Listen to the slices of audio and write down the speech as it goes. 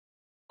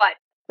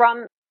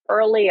from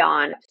early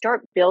on,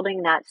 start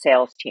building that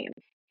sales team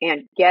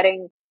and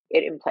getting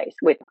it in place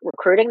with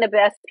recruiting the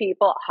best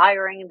people,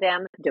 hiring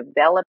them,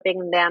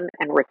 developing them,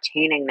 and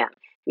retaining them,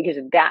 because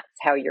that's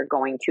how you're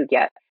going to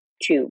get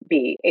to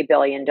be a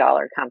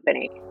billion-dollar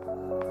company.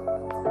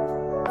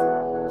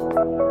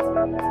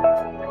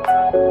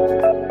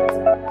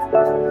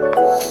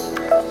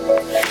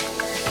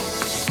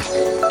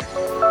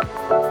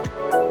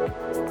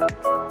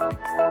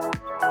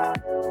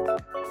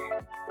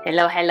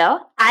 Hello, hello.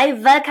 I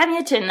welcome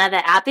you to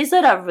another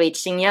episode of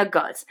Reaching Your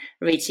Goals.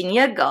 Reaching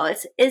Your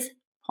Goals is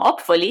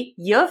hopefully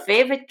your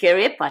favorite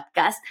career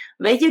podcast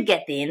where you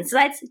get the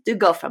insights to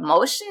go from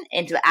motion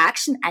into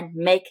action and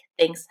make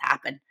things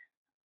happen.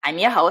 I'm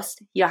your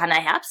host, Johanna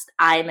Herbst.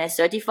 I'm a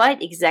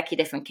certified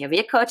executive and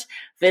career coach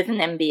with an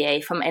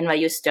MBA from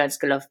NYU Stern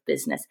School of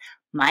Business.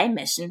 My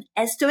mission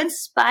is to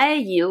inspire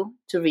you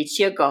to reach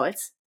your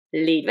goals,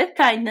 lead with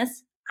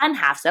kindness, and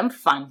have some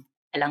fun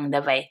along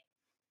the way.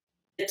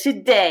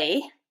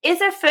 Today is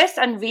a first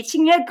on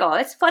Reaching Your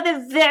Goals. For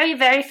the very,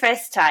 very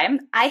first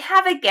time, I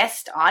have a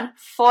guest on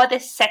for the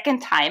second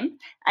time,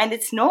 and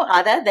it's no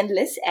other than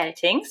Liz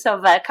Elting.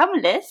 So welcome,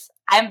 Liz.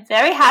 I'm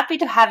very happy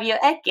to have you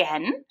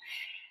again.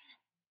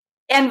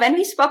 And when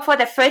we spoke for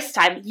the first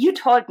time, you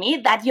told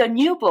me that your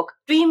new book,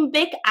 Dream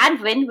Big and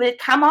Win, will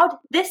come out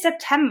this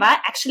September,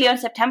 actually on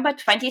September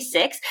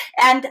 26th.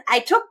 And I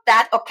took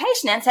that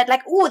occasion and said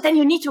then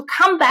you need to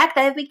come back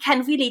that we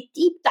can really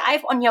deep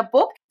dive on your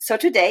book. So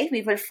today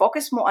we will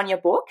focus more on your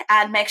book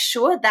and make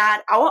sure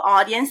that our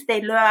audience,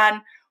 they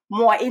learn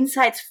more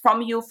insights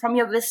from you, from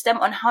your wisdom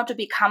on how to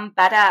become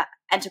better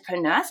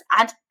entrepreneurs.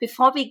 And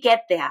before we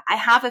get there, I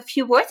have a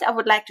few words I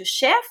would like to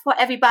share for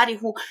everybody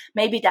who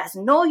maybe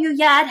doesn't know you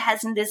yet,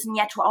 hasn't listened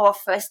yet to our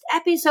first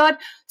episode.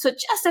 So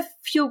just a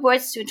few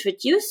words to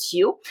introduce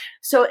you.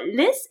 So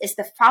Liz is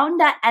the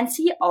founder and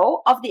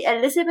CEO of the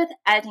Elizabeth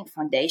Elting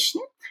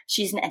Foundation.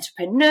 She's an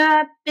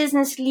entrepreneur,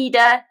 business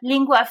leader,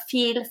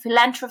 linguophile,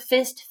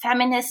 philanthropist,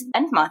 feminist,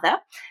 and mother.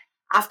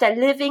 After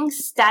living,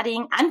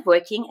 studying, and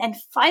working in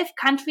 5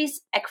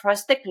 countries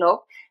across the globe,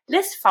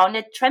 Liz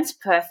founded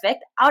TransPerfect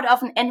out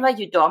of an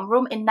NYU dorm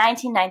room in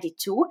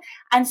 1992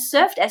 and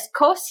served as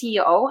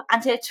co-CEO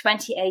until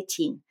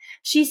 2018.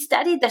 She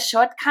studied the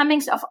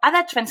shortcomings of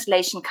other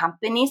translation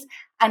companies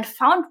and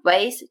found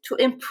ways to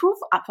improve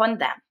upon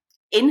them.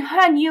 In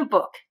her new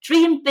book,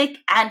 Dream Big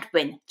and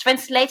Win,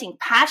 Translating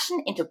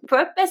Passion into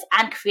Purpose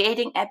and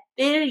Creating a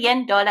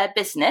Billion-Dollar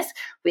Business,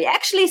 we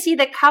actually see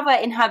the cover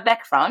in her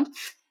background.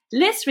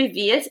 Liz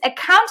reveals a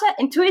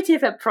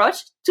counterintuitive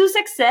approach to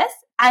success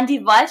and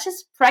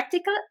divulges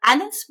practical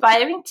and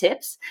inspiring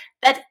tips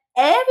that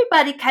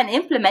everybody can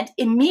implement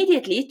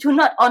immediately to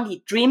not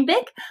only dream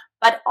big,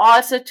 but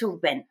also to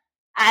win.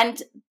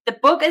 And the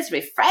book is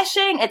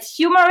refreshing, it's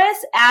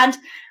humorous, and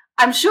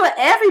I'm sure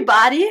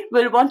everybody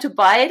will want to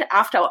buy it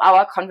after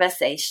our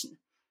conversation.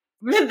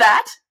 With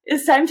that,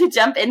 it's time to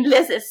jump in.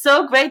 Liz, it's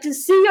so great to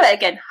see you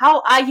again.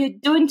 How are you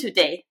doing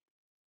today?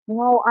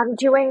 Oh, I'm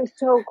doing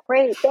so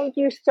great. Thank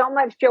you so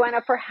much,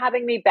 Joanna, for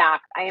having me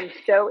back. I am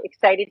so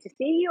excited to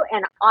see you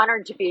and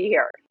honored to be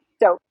here.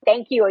 So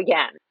thank you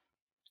again.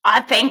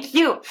 Thank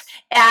you.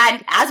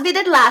 And as we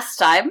did last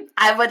time,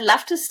 I would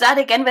love to start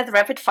again with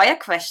rapid fire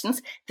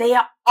questions. They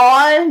are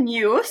all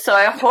new, so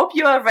I hope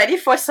you are ready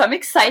for some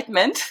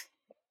excitement.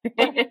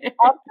 I'll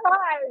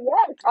try.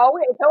 Yes, it's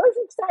always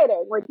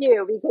exciting with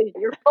you because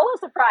you're full of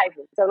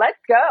surprises. So let's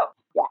go.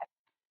 Yes.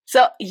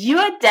 So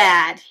your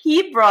dad,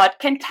 he brought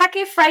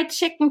Kentucky Fried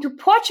Chicken to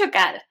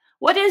Portugal.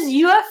 What is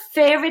your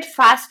favorite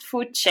fast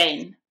food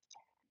chain?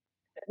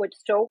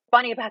 What's so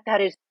funny about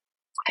that is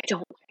I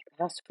don't like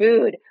fast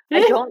food.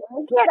 I don't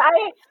like it.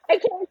 I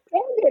can't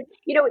stand it.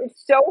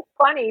 It's so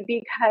funny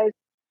because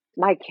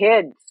my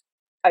kids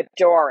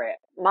adore it.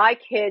 My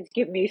kids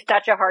give me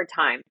such a hard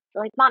time.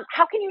 They're like, Mom,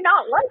 how can you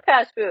not like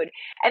fast food?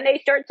 And they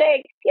start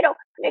saying,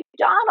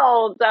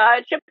 McDonald's,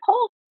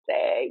 Chipotle,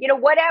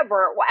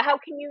 whatever. How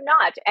can you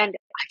not? And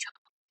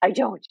I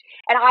don't.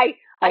 And I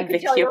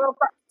could tell you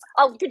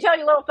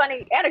a little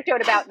funny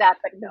anecdote about that,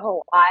 but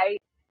no, I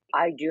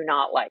do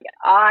not like it.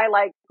 I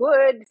like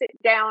good sit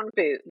down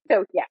food.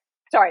 So yeah,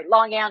 sorry,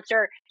 long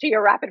answer to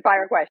your rapid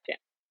fire question.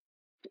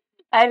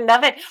 I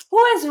love it.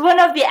 Who is one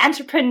of the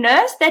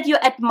entrepreneurs that you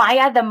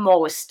admire the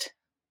most?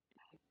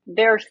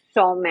 There's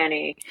so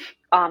many.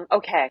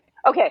 Okay.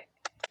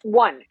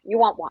 One. You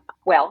want one?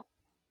 Well,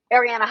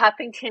 Arianna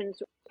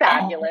Huffington's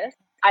fabulous.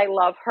 I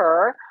love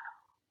her.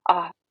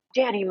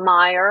 Danny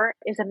Meyer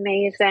is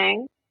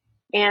amazing.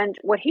 And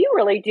what he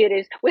really did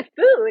is with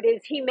food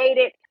is he made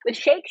it with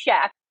Shake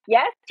Shack.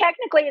 Yes,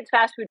 technically it's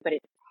fast food, but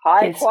it's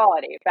high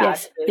quality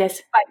fast food.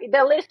 Yes. But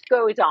the list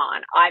goes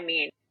on. I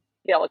mean,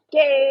 Bill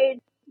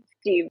Gates,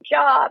 Steve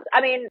Jobs.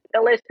 I mean,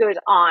 the list goes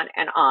on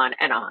and on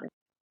and on.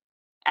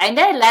 And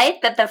I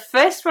like that the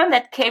first one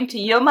that came to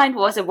your mind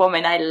was a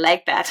woman. I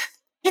like that.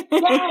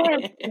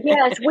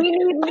 Yes, we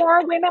need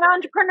more women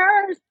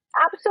entrepreneurs.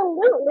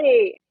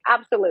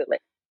 Absolutely.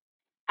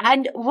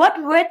 And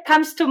what word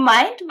comes to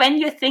mind when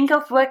you think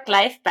of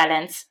work-life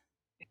balance?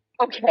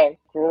 Okay,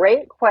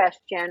 great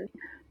question.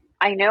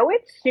 I know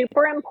it's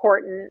super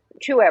important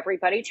to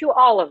everybody, to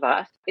all of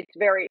us. It's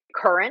very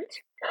current,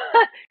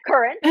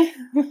 current,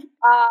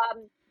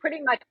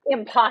 pretty much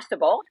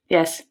impossible.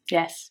 Yes,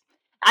 yes.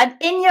 And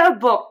in your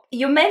book,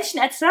 you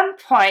mentioned at some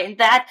point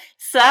that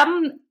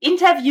some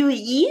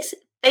interviewees,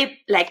 they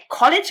like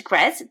college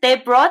grads, they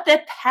brought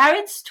their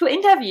parents to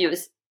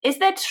interviews. Is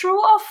that true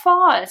or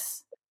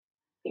false?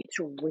 It's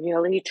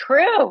really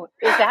true.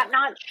 Is that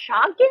not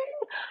shocking?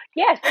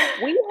 Yes,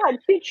 we had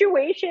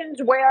situations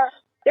where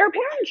their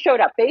parents showed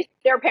up.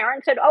 Their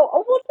parents said,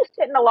 "Oh, we'll just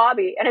sit in the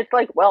lobby." And it's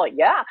like, well,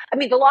 yeah. I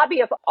mean, the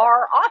lobby of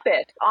our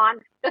office on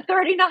the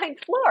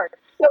 39th floor.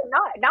 So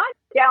not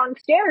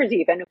downstairs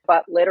even,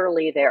 but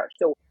literally there.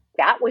 So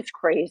that was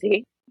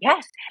crazy.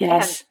 Yes. And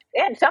Yes.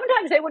 and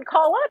sometimes they would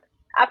call up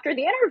after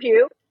the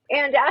interview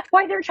and ask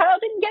why their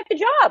child didn't get the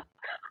job.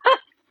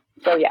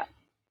 So yeah.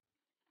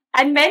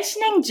 And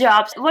mentioning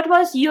jobs, what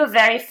was your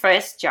very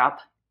first job?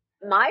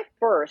 My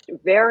first,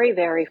 very,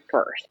 very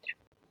first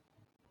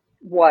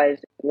was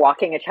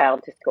walking a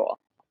child to school.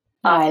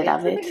 I I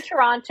love lived in it.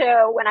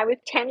 Toronto when I was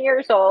 10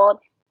 years old,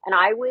 and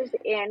I was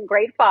in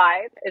grade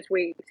 5, as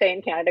we say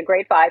in Canada,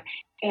 grade 5,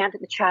 and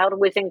the child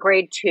was in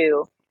grade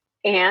 2.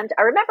 And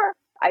I remember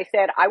I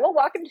said, I will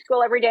walk him to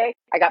school every day.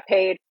 I got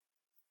paid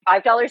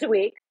 $5 a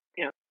week,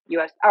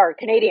 US or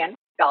Canadian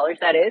dollars,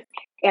 that is.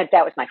 And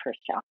that was my first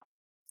job.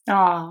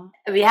 Oh,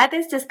 we had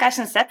this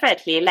discussion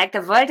separately. Like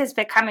the world is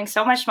becoming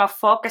so much more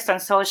focused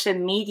on social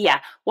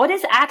media. What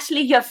is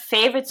actually your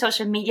favorite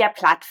social media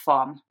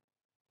platform?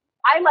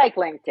 I like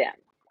LinkedIn.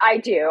 I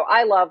do.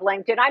 I love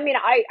LinkedIn. I mean,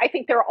 I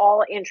think they're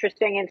all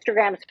interesting.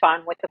 Instagram's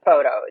fun with the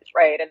photos,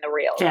 right? And the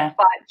reels. Yeah.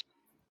 But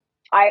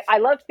I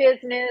love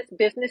business.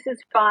 Business is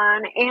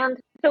fun. And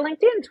so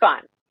LinkedIn's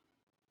fun.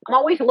 I'm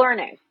always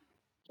learning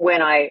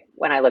when I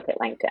look at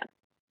LinkedIn.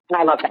 And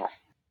I love that.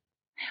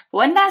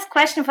 One last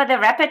question for the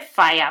rapid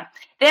fire.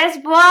 There's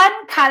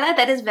one color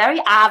that is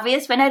very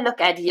obvious when I look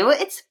at you.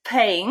 It's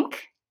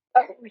pink.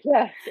 Oh,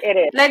 yes, it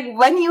is. Like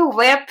when you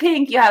wear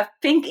pink, you have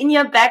pink in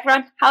your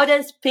background. How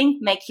does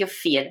pink make you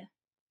feel?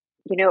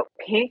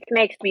 Pink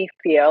makes me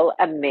feel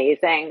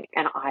amazing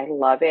and I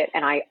love it.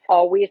 And I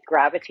always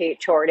gravitate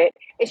toward it.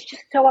 It's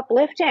just so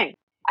uplifting.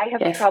 I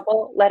have Yes.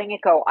 trouble letting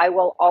it go. I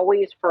will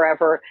always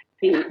forever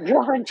be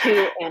drawn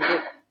to and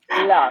just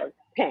love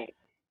pink.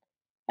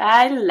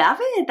 I love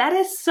it. That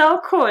is so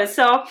cool.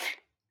 So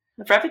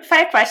rapid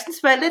fire questions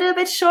were a little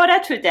bit shorter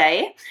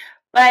today,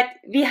 but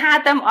we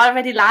had them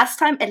already last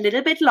time a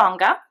little bit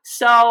longer.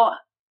 So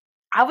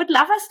I would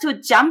love us to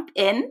jump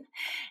in.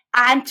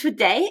 And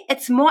today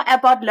it's more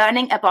about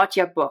learning about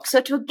your book. So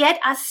to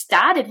get us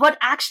started, what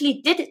actually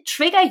did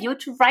trigger you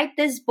to write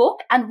this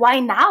book and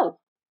why now?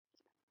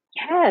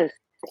 Yes,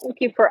 thank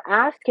you for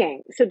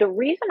asking. So the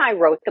reason I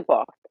wrote the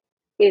book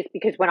is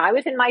because when I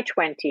was in my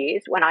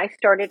 20s, when I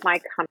started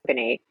my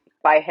company,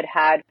 I had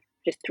had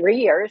just 3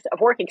 years of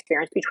work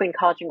experience between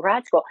college and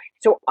grad school.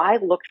 So I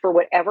looked for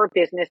whatever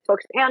business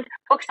books and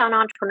books on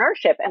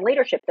entrepreneurship and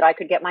leadership that I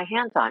could get my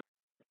hands on.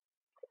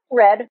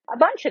 Read a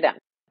bunch of them,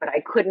 but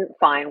I couldn't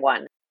find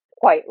one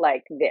quite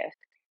like this.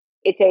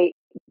 It's a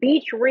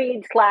beach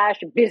read slash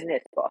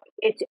business book.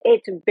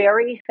 It's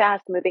very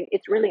fast moving.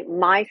 It's really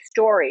my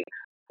story,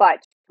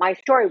 but my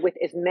story with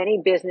as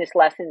many business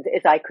lessons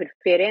as I could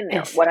fit in there.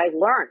 Yes. What I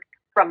learned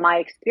from my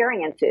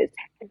experiences.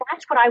 And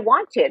that's what I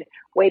wanted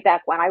way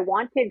back when. I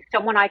wanted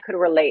someone I could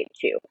relate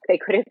to. They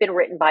could have been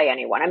written by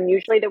anyone. I mean,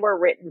 usually they were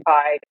written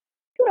by,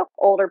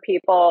 older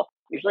people,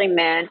 usually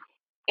men,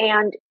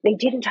 and they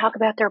didn't talk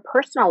about their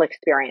personal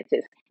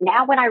experiences.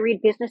 Now, when I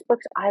read business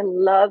books, I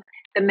love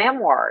the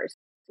memoirs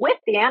with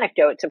the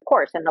anecdotes, of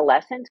course, and the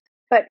lessons.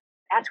 But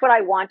that's what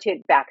I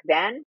wanted back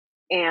then.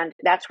 And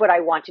that's what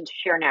I wanted to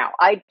share now.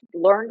 I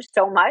learned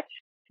so much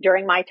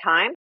during my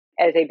time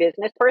as a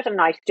business person,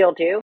 and I still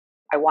do.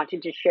 I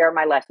wanted to share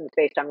my lessons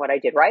based on what I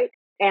did right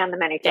and the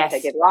many things I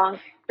Yes. did wrong.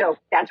 So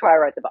that's why I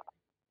wrote the book.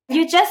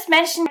 You just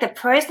mentioned the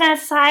personal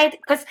side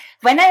because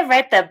when I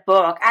read the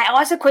book, I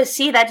also could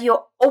see that you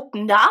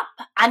opened up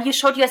and you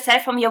showed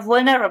yourself from your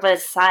vulnerable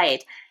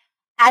side.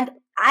 And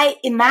I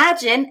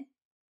imagine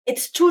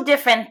it's two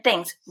different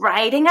things,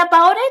 writing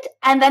about it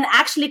and then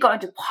actually going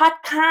to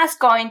podcasts,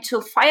 going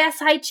to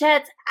fireside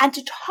chats and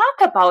to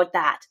talk about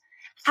that.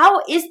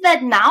 How is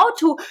that now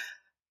to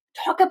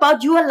talk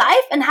about your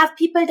life and have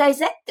people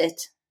dissect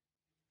it?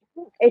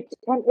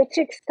 It's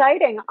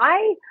exciting.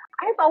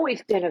 I've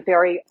always been a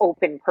very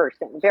open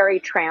person, very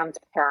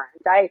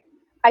transparent.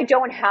 I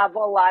don't have a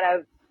lot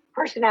of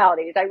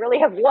personalities. I really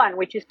have one,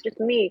 which is just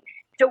me.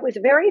 So it was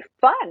very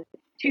fun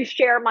to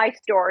share my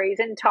stories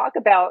and talk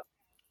about,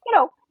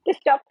 the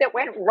stuff that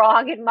went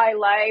wrong in my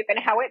life and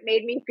how it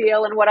made me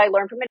feel and what I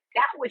learned from it.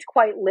 That was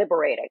quite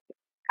liberating.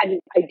 I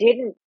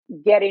didn't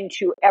get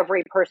into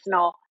every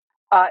personal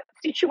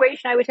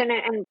situation I was in,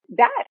 and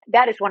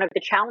that is one of the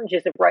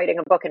challenges of writing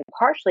a book, and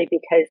partially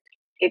because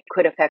it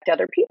could affect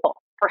other people.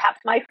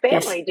 Perhaps my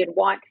Yes. family did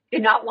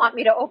not want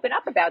me to open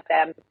up about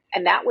them,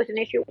 and that was an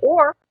issue.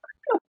 Or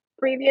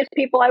previous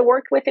people I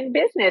worked with in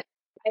business,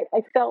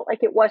 I felt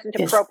like it wasn't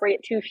Yes.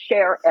 appropriate to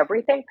share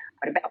everything,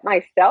 but about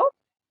myself,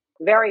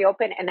 very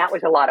open, and that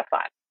was a lot of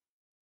fun.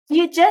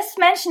 You just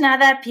mentioned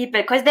other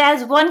people because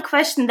there's one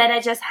question that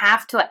I just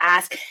have to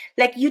ask.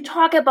 Like you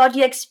talk about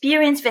your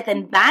experience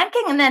within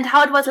banking and then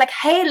how it was like,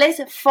 hey,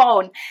 listen,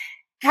 phone.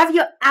 Have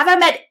you ever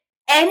met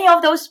any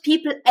of those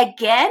people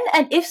again?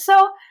 And if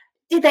so,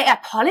 did they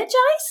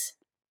apologize?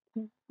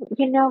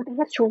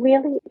 That's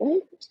really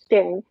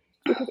interesting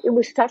because it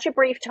was such a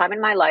brief time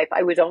in my life.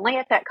 I was only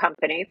at that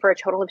company for a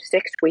total of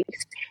 6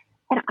 weeks,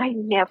 and I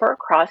never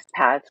crossed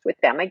paths with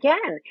them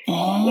again.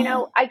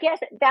 I guess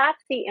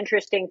that's the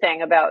interesting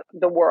thing about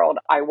the world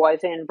I was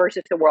in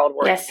versus the world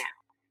we're in Yes. now.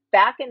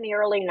 Back in the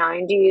early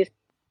 90s,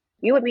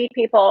 you would meet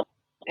people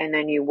and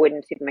then you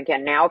wouldn't see them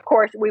again. Now, of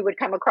course, we would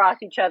come across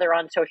each other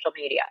on social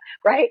media,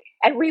 right?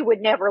 And we would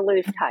never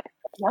lose touch.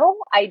 No,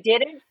 I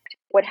didn't.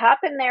 What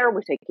happened there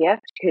was a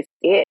gift because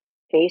it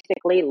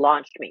basically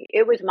launched me.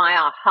 It was my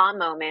aha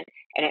moment,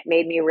 and it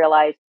made me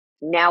realize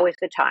now is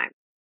the time.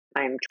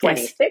 I'm Yes.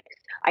 26.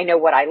 I know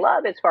what I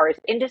love as far as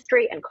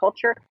industry and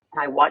culture,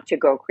 and I want to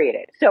go create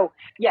it. So,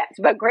 yes,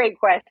 but great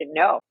question.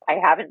 No, I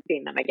haven't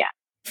seen them again.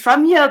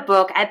 From your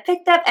book, I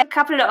picked up a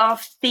couple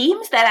of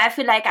themes that I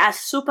feel like are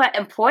super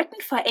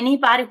important for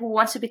anybody who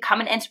wants to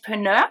become an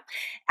entrepreneur.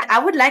 I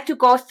would like to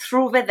go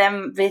through with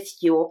them with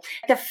you.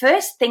 The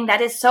first thing that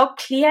is so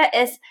clear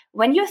is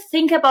when you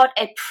think about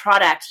a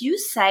product, you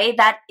say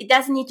that it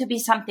doesn't need to be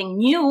something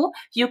new.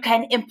 You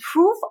can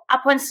improve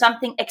upon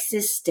something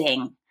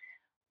existing.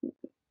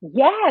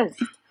 Yes,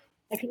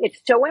 I think it's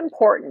so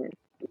important.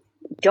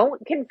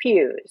 Don't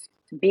confuse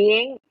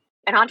being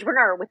an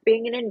entrepreneur with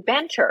being an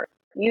inventor.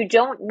 You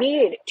don't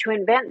need to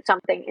invent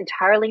something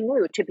entirely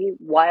new to be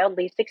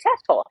wildly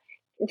successful.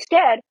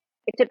 Instead,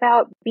 it's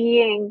about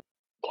being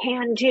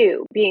can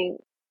do, being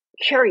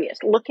curious,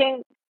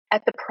 looking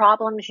at the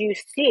problems you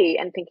see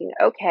and thinking,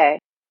 okay,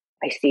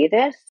 I see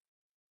this,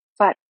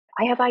 but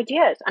I have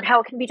ideas on how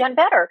it can be done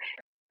better.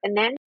 And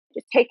then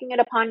just taking it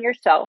upon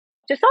yourself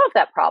to solve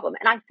that problem.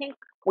 And I think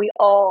we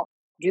all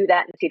do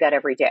that and see that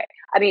every day.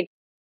 I mean,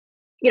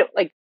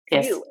 like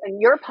Yes. you and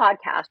your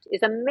podcast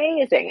is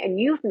amazing, and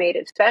you've made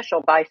it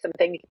special by some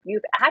things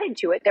you've added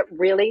to it that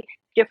really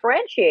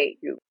differentiate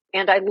you.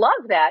 And I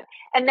love that.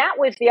 And that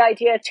was the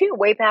idea too,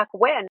 way back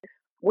when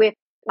with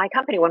my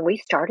company. When we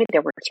started,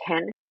 there were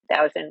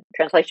 10,000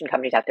 translation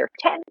companies out there,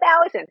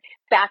 10,000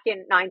 back in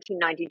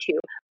 1992.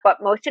 But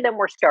most of them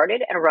were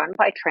started and run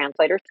by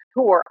translators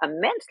who were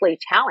immensely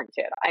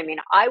talented. I mean,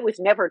 I was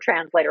never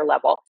translator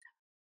level,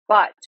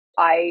 but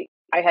I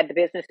had the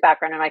business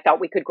background and I thought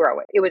we could grow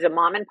it. It was a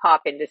mom and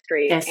pop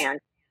industry. Yes. And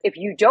if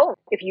you don't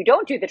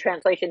do the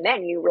translation,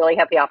 then you really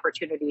have the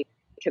opportunity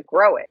to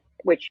grow it,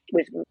 which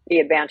was the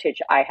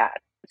advantage I had.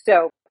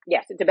 So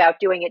yes, it's about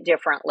doing it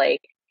differently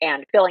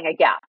and filling a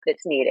gap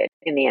that's needed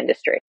in the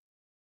industry.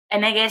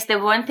 And I guess the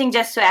one thing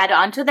just to add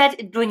on to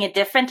that, doing it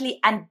differently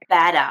and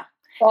better.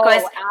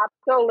 Oh,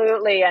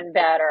 absolutely. And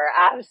better.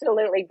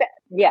 Absolutely.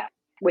 Yeah,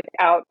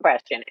 without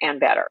question, and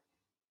better.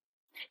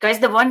 Because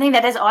the one thing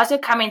that is also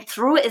coming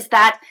through is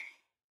that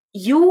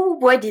you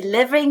were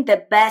delivering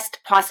the best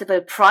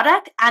possible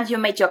product and you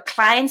made your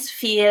clients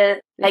feel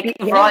like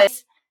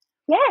royals.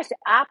 Yes,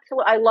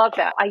 absolutely. I love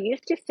that. I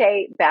used to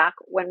say back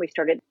when we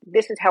started,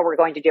 this is how we're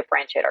going to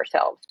differentiate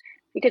ourselves.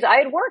 Because I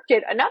had worked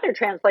at another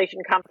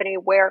translation company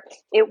where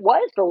it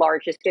was the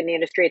largest in the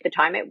industry at the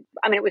time.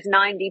 It was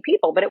 90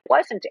 people, but it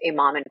wasn't a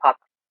mom and pop.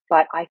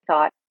 But I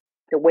thought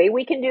the way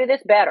we can do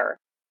this better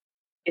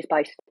is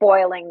by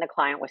spoiling the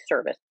client with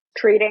service,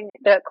 treating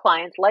the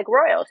clients like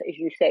royals, as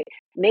you say,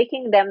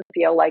 making them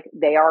feel like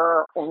they are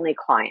our only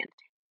client,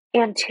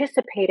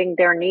 anticipating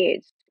their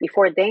needs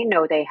before they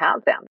know they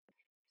have them.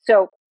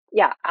 So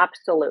yeah,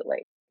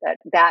 absolutely.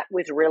 That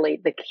was really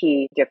the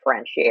key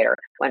differentiator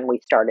when we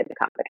started the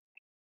company.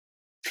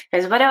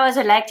 Because what I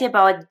also liked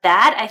about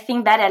that, I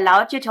think that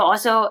allowed you to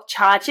also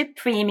charge a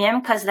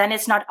premium because then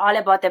it's not all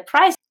about the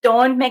price.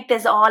 Don't make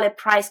this all a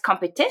price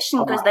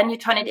competition because then you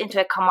turn it into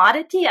a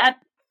commodity and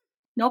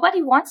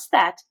nobody wants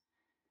that.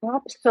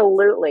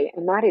 Absolutely.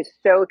 And that is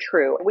so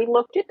true. We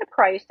looked at the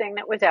pricing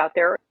that was out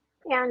there,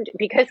 and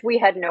because we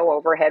had no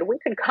overhead, we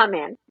could come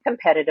in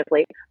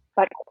competitively,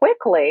 but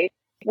quickly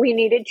we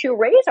needed to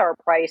raise our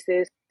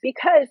prices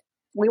because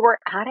we were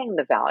adding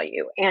the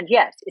value. And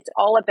yes, it's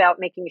all about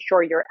making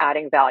sure you're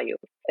adding value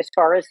as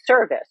far as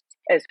service,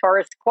 as far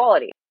as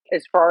quality,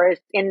 as far as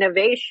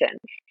innovation.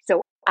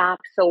 So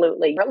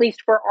absolutely, at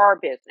least for our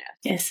business.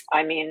 Yes.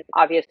 I mean,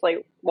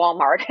 obviously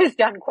Walmart has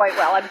done quite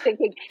well. I'm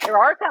thinking there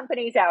are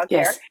companies out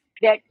there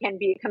that can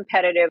be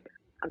competitive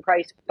on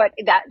price, but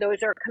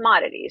those are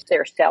commodities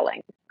they're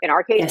selling. In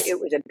our case, it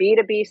was a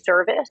B2B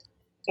service,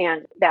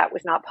 and that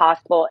was not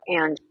possible.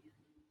 And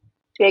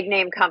big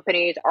name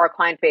companies, our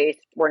client base,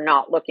 were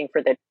not looking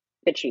for the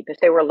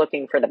cheapest. They were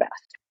looking for the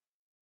best.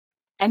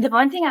 And the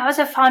one thing I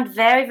also found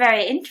very,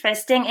 very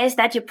interesting is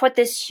that you put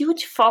this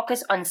huge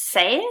focus on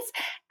sales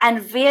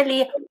and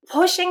really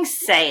pushing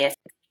sales.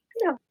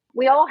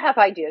 We all have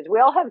ideas. We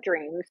all have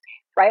dreams,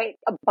 right?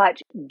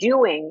 But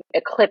doing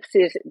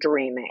eclipses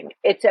dreaming.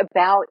 It's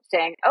about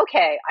saying,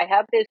 okay, I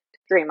have this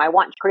dream. I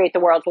want to create the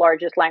world's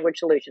largest language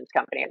solutions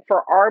company. And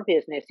for our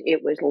business,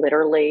 it was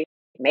literally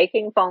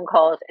making phone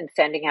calls and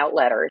sending out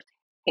letters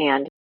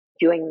and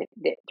doing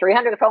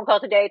 300 phone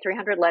calls a day,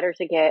 300 letters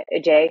a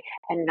day,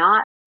 and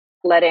not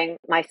letting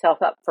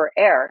myself up for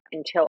air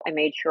until I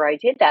made sure I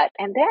did that.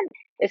 And then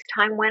as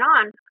time went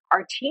on,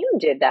 our team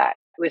did that.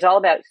 It was all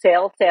about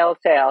sales, sales,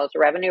 sales,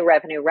 revenue,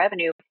 revenue,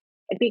 revenue,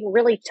 and being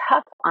really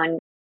tough on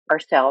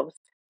ourselves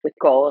with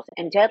goals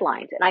and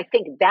deadlines. And I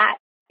think that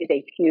is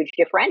a huge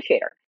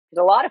differentiator because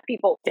a lot of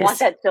people want Yes.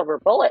 that silver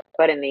bullet,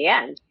 but in the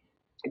end,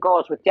 the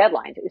goals with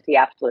deadlines is the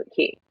absolute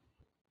key.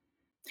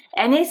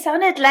 And it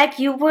sounded like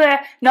you were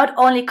not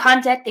only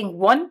contacting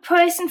one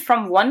person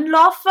from one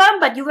law firm,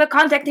 but you were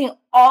contacting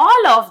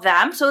all of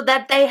them so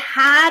that they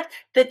had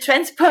the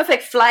Trends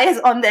Perfect flyers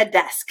on their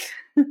desk.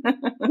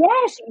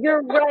 Yes,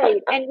 you're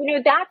right.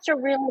 And, that's a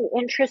really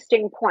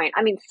interesting point.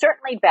 I mean,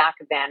 certainly back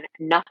then,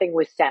 nothing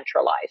was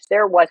centralized.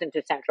 There wasn't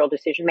a central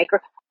decision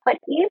maker. But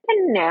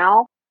even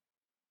now,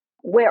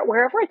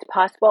 wherever it's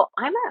possible,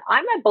 I'm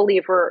a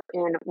believer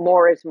in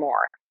more is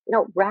more.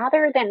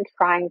 Rather than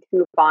trying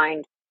to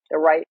find the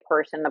right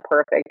person, the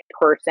perfect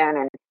person,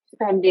 and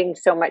spending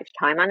so much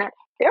time on it,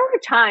 there are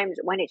times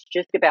when it's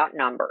just about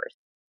numbers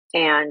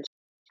and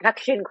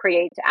action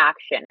creates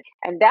action.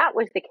 And that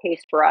was the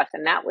case for us.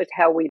 And that was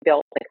how we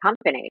built the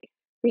company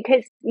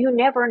because you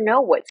never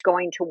know what's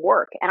going to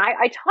work. And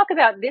I talk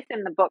about this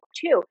in the book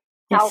too,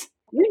 how Yes.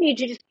 you need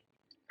to just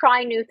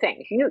try new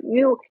things.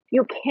 You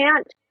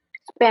can't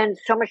spend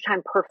so much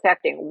time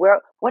perfecting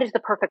what is the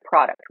perfect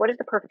product, what is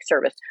the perfect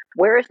service,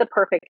 where is the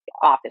perfect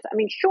office. I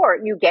mean, sure,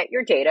 you get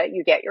your data,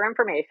 you get your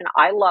information.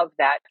 I love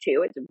that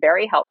too. It's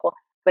very helpful.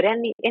 But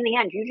in the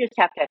end, you just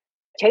have to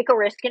take a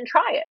risk and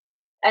try it.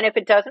 And if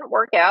it doesn't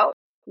work out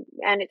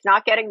and it's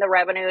not getting the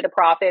revenue, the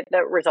profit,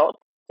 the results,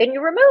 then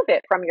you remove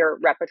it from your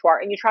repertoire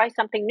and you try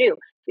something new.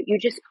 But you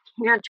just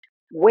can't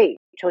wait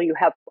till you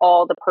have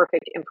all the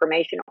perfect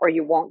information or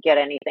you won't get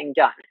anything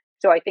done.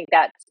 So I think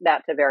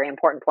that's a very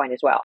important point as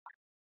well.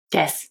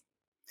 Yes.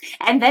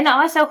 And then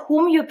also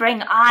whom you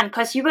bring on,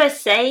 because you were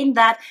saying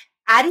that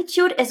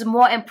attitude is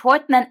more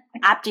important than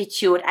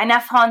aptitude. And I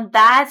found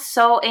that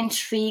so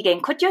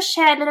intriguing. Could you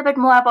share a little bit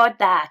more about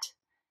that?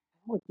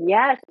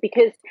 Yes,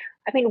 because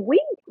I mean,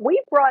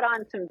 we brought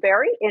on some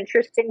very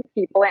interesting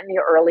people in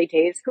the early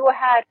days who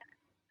had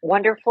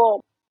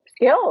wonderful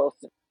skills,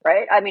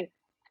 right? I mean,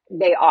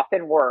 they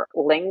often were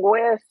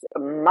linguists,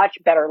 much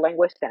better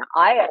linguists than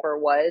I ever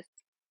was.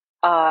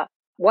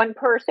 One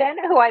person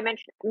who I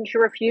mentioned, she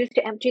refused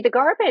to empty the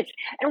garbage,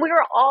 and we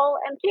were all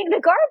emptying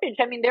the garbage.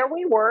 I mean, there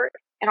we were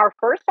in our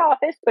first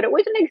office, but it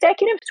was an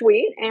executive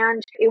suite,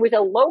 and it was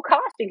a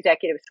low-cost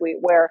executive suite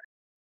where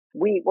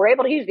we were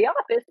able to use the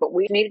office, but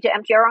we needed to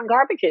empty our own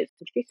garbages.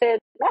 And she said,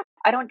 no,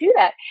 I don't do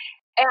that.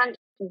 And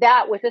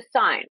that was a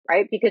sign,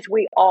 right? Because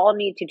we all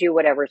need to do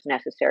whatever's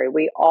necessary.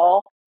 We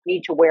all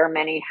need to wear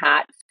many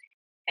hats,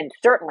 and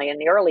certainly in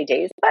the early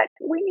days, but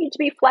we need to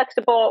be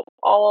flexible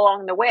all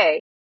along the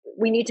way.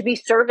 We need to be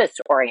service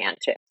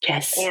oriented.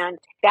 Yes. And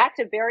that's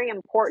a very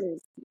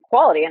important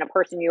quality in a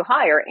person you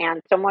hire.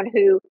 And someone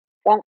who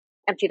won't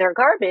empty their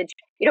garbage,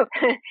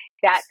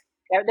 that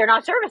they're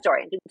not service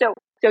oriented. So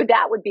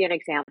that would be an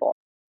example.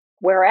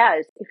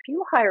 Whereas if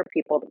you hire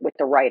people with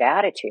the right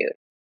attitude,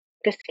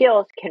 the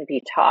skills can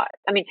be taught.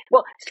 I mean,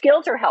 well,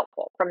 skills are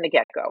helpful from the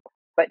get-go,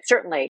 but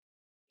certainly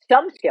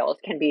some skills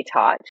can be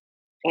taught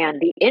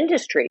and the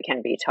industry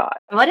can be taught.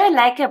 What I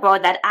like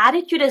about that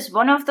attitude is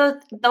one of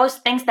those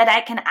things that I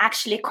can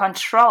actually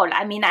control.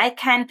 I mean, I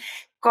can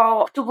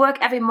go to work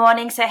every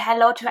morning, say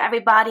hello to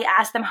everybody,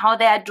 ask them how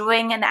they are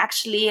doing, and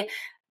actually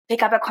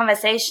pick up a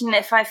conversation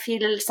if I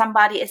feel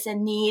somebody is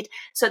in need.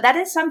 So that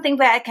is something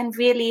where I can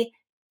really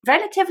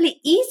relatively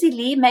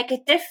easily make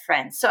a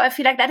difference. So I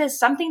feel like that is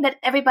something that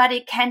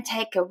everybody can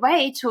take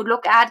away to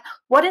look at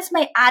what is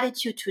my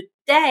attitude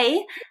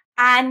today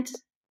and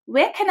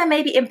where can I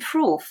maybe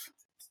improve?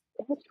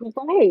 That's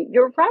right.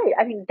 You're right.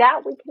 I mean,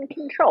 that we can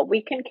control.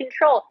 We can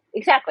control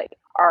exactly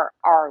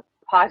our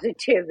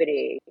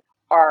positivity,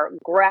 our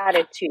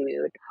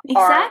gratitude,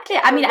 our Exactly.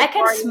 I mean, I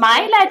can service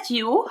smile orientation. at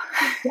you.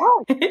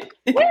 Yes,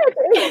 yes,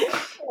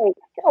 exactly.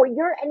 No,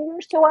 you're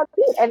so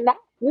upbeat, and that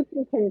you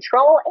can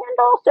control, and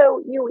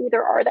also you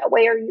either are that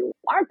way or you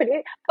aren't. But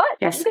you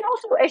Yes. can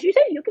also, as you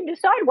say, you can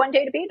decide one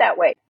day to be that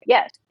way.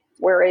 Yes.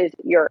 Whereas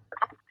your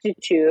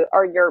aptitude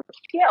or your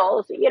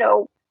skills,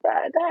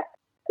 that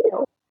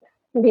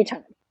can be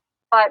tough.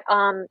 But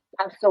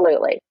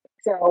absolutely.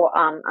 So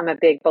I'm a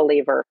big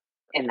believer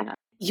in that.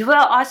 You were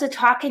also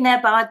talking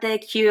about the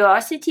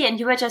curiosity, and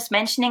you were just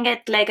mentioning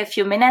it like a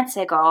few minutes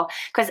ago,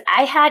 because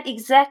I had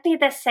exactly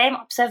the same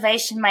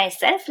observation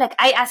myself. Like,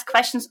 I ask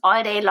questions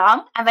all day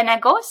long, and when I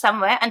go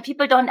somewhere and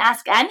people don't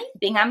ask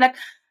anything, I'm like,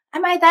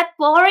 am I that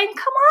boring?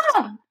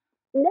 Come on.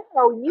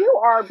 No,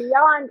 you are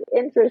beyond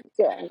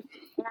interesting.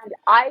 And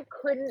I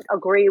couldn't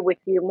agree with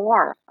you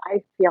more.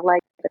 I feel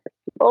like the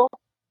people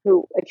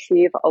who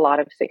achieve a lot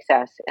of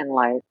success in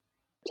life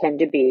tend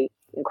to be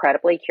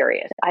incredibly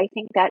curious. I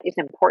think that is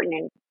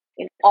important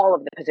in all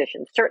of the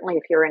positions. Certainly,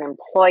 if you're an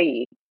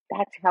employee,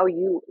 That's how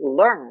you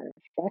learn.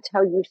 That's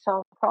how you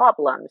solve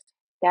problems.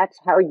 That's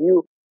how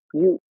you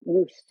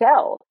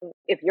sell.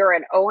 If you're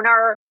an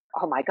owner,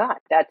 oh my God,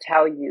 that's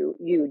how you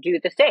do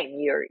the same.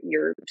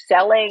 You're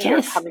selling, you're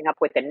Yes. coming up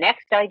with the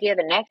next idea,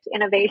 the next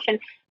innovation.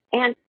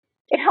 And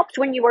it helps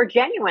when you are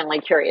genuinely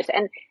curious.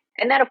 And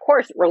that of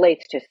course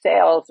relates to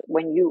sales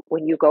when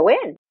you go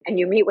in and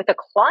you meet with a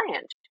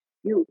client.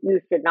 You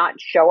should not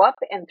show up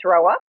and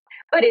throw up,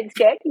 but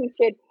instead you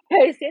should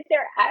sit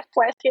there, ask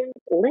questions,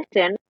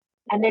 listen,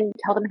 and then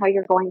tell them how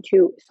you're going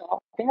to solve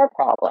their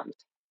problems.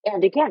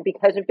 And again,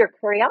 because of your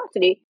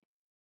curiosity,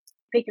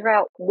 figure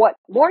out what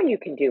more you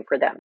can do for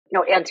them.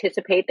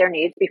 Anticipate their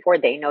needs before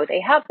they know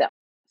they have them.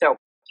 So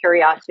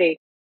curiosity,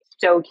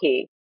 so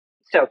key,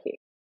 so key.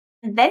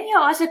 Then you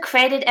also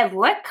created a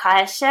work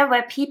culture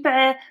where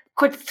people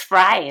could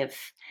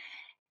thrive.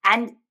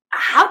 And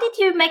how did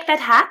you make that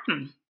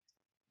happen?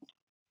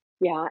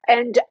 Yeah.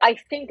 And I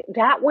think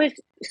that was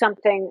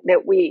something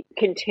that we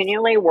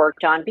continually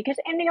worked on because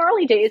in the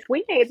early days,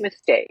 we made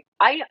mistakes.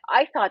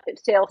 I thought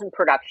that sales and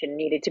production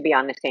needed to be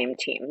on the same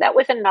team. That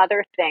was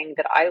another thing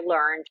that I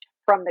learned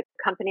from the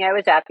company I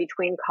was at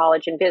between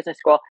college and business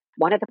school.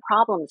 One of the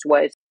problems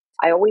was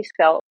I always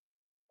felt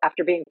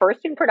after being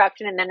first in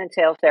production and then in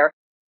sales there,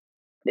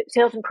 that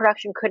sales and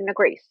production couldn't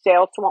agree.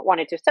 Sales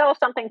wanted to sell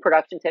something.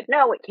 Production said,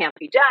 no, it can't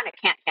be done. It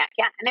can't.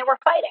 And they were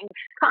fighting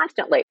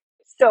constantly.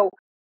 So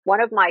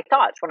one of my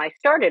thoughts when I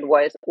started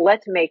was,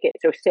 let's make it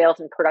so sales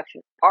and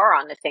production are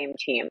on the same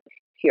team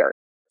here.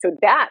 So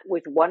that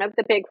was one of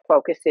the big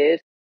focuses.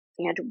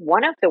 And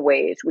one of the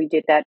ways we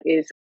did that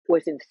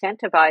was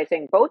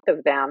incentivizing both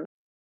of them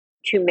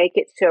to make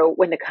it so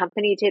when the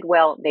company did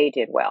well, they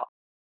did well.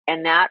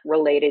 And that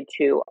related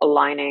to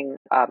aligning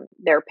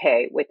their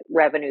pay with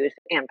revenues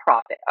and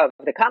profit of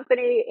the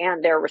company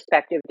and their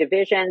respective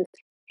divisions.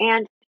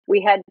 And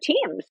we had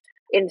teams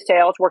in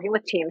sales working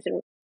with teams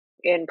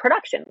in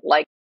production,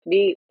 like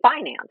the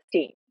finance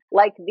team,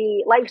 like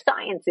the life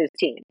sciences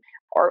team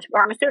or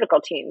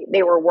pharmaceutical team.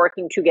 They were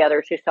working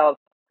together to solve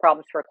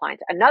problems for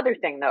clients. Another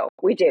thing, though,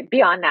 we did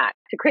beyond that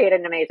to create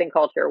an amazing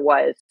culture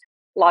was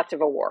lots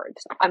of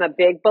awards. I'm a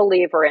big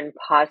believer in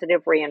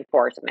positive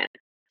reinforcement.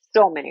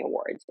 So many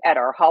awards at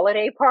our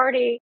holiday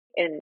party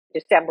in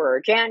December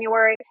or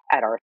January,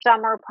 at our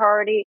summer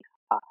party,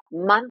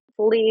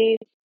 monthly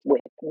with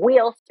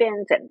wheel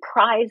spins and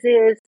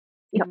prizes,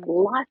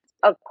 lots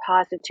of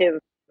positive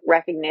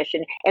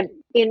recognition and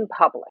in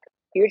public.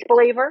 Huge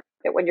believer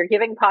that when you're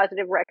giving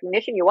positive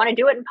recognition, you want to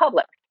do it in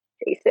public.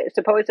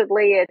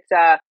 Supposedly,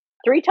 it's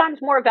 3 times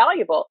more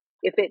valuable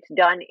if it's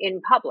done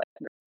in public.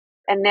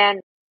 And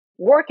then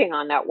working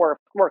on that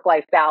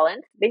work-life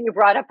balance that you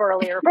brought up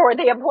earlier for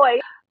the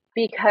employee,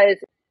 because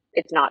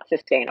it's not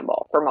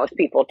sustainable for most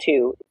people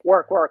to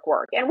work.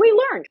 And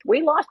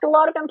we lost a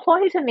lot of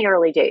employees in the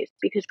early days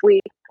because we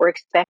were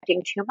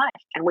expecting too much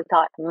and we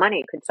thought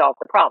money could solve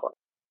the problem.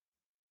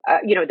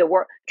 The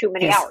work, too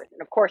many Yes. hours.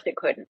 And of course it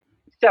couldn't.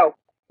 So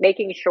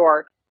making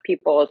sure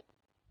people's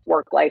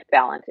work-life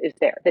balance is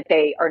there, that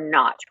they are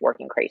not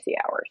working crazy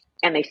hours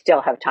and they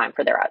still have time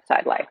for their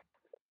outside life.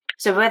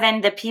 So were then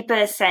the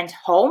people sent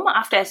home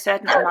after a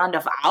certain amount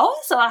of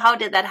hours, or how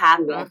did that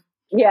happen?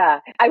 Yeah,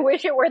 I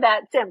wish it were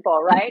that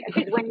simple, right?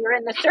 Because when you're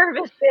in the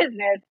service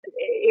business,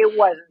 it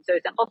wasn't so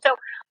simple. So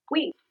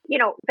we,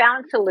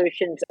 found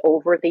solutions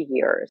over the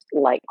years,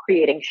 like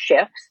creating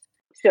shifts.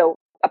 So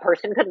a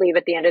person could leave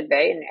at the end of the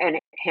day and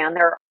hand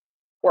their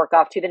work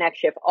off to the next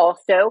shift.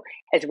 Also,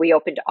 as we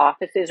opened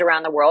offices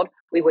around the world,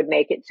 we would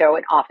make it so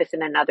an office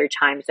in another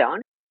time zone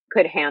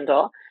could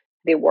handle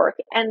the work.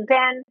 And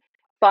then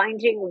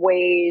finding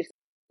ways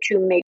to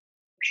make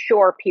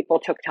sure people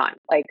took time,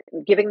 like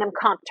giving them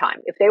comp time.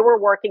 If they were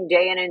working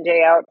day in and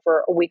day out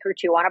for a week or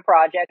two on a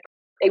project,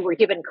 they were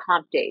given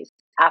comp days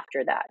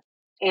after that.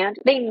 And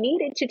they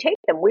needed to take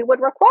them. We would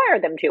require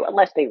them to,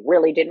 unless they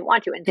really didn't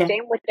want to. And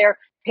same with their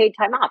paid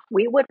time off.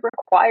 We would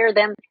require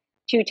them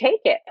to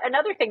take it.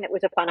 Another thing that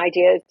was a fun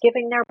idea is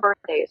giving their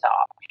birthdays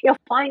off,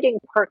 finding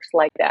perks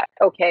like that.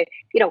 Okay.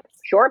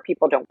 Sure,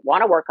 people don't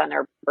want to work on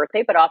their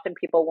birthday, but often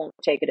people won't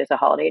take it as a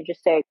holiday and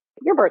just say,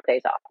 your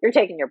birthday's off. You're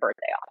taking your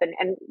birthday off.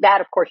 And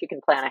that, of course, you can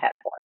plan ahead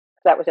for.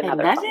 So that was I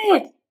another love fun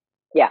part. it.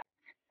 Yeah.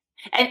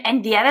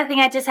 And the other thing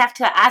I just have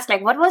to ask,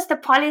 what was the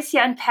policy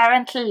on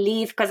parental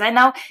leave? Because I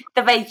know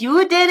the way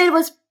you did it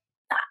was,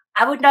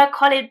 I would not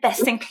call it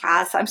best in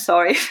class. I'm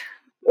sorry.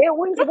 It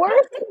was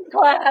worse in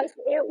class.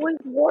 It was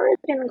worse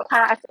in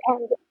class.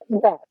 And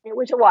it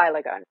was a while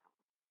ago.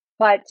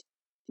 But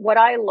what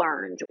I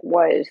learned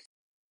was,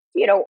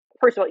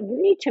 first of all,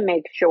 you need to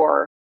make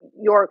sure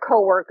your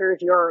coworkers,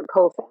 your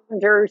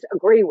co-founders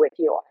agree with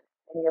you on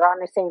it, and you're on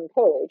the same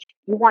page.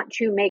 You want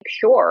to make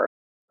sure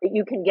that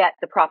you can get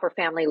the proper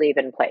family leave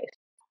in place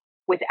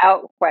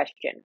without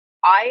question.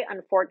 I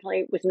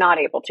unfortunately was not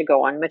able to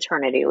go on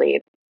maternity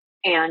leave.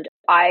 And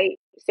I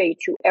say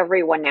to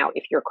everyone now,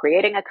 if you're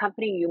creating a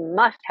company, you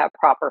must have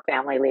proper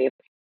family leave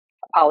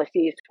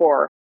policies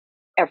for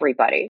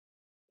everybody.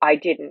 I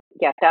didn't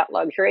get that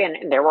luxury,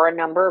 and there were a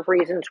number of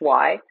reasons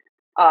why.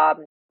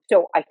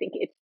 So I think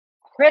it's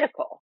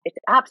critical. It's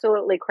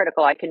absolutely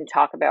critical. I can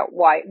talk about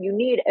why you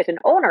need, as an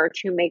owner,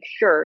 to make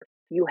sure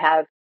you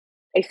have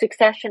a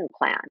succession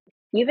plan.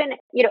 Even,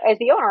 as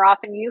the owner,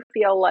 often you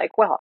feel like,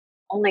 well,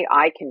 only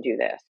I can do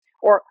this.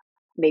 Or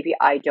maybe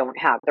I don't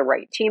have the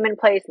right team in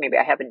place. Maybe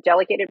I haven't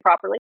delegated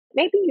properly.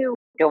 Maybe you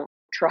don't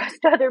trust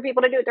other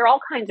people to do it. There are all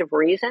kinds of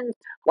reasons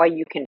why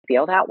you can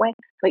feel that way,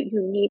 but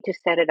you need to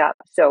set it up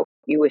so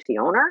you, as the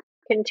owner,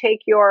 can take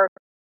your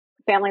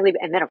family leave.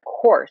 And then, of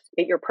course,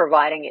 that you're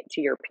providing it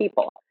to your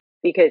people,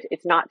 because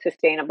it's not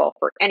sustainable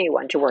for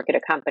anyone to work at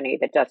a company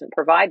that doesn't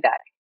provide that.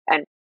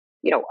 And,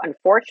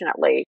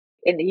 unfortunately,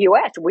 in the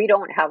US, we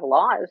don't have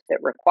laws that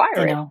I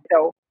require it. know.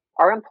 So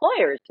our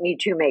employers need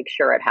to make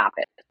sure it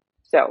happens.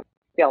 So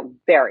feel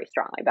very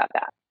strongly about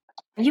that.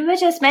 You were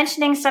just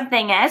mentioning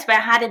something else where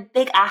I had a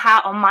big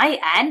aha on my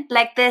end,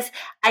 like this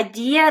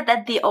idea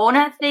that the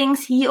owner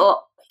thinks he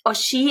or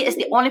she is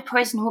the only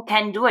person who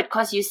can do it.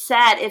 Because you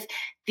said if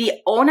the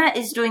owner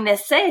is doing their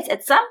sales,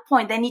 at some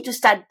point they need to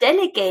start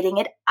delegating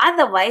it.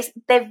 Otherwise,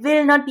 they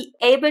will not be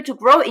able to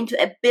grow into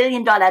 $1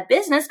 billion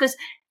business because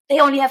they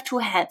only have two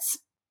hands.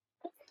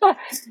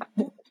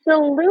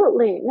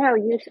 Absolutely. No,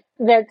 you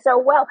said so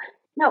well.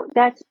 No,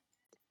 that's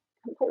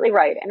completely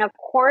right. And of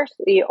course,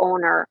 the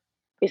owner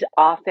is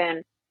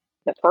often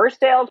the first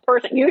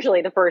salesperson,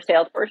 usually the first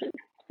salesperson.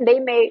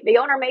 The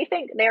owner may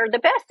think they're the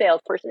best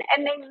salesperson,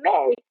 and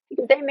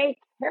because they may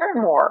care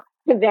more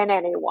than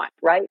anyone,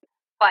 right?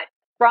 But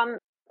from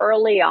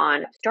early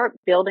on, start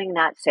building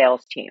that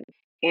sales team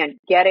and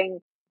getting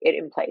it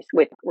in place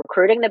with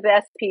recruiting the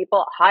best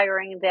people,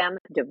 hiring them,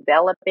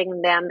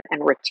 developing them,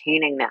 and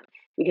retaining them,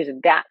 because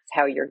that's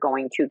how you're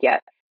going to get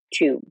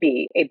to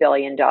be a $1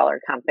 billion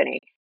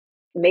company.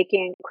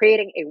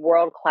 Creating a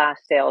world-class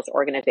sales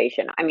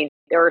organization. I mean,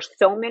 there are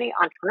so many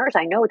entrepreneurs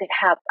I know that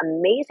have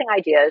amazing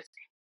ideas,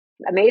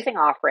 amazing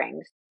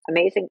offerings,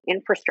 amazing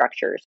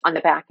infrastructures on the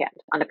back end,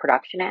 on the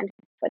production end,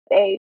 but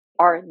they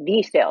are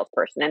the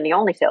salesperson and the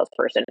only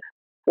salesperson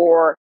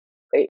for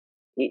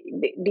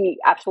the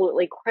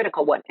absolutely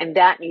critical one. And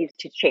that needs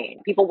to change.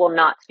 People will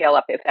not scale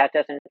up if that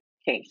doesn't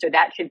change. So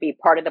that should be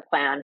part of the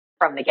plan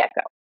from the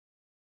get-go.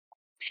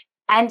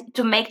 And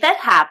to make that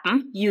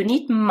happen, you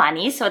need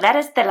money. So that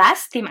is the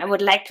last theme I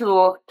would like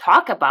to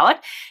talk about,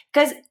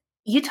 because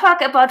you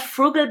talk about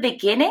frugal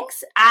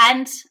beginnings,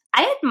 and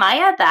I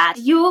admire that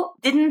you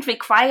didn't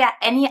require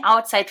any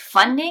outside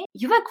funding.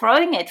 You were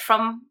growing it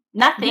from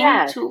nothing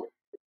Yes. to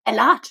a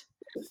lot.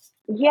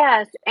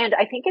 Yes, and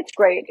I think it's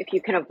great if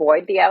you can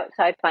avoid the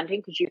outside funding,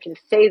 because you can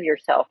save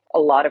yourself a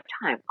lot of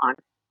time on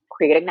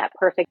creating that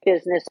perfect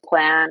business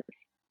plan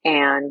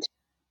and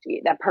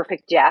that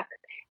perfect deck,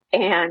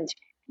 and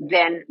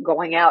then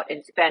going out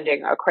and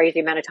spending a crazy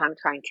amount of time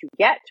trying to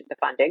get the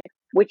funding,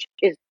 which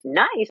is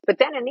nice, but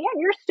then in the end,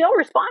 you're still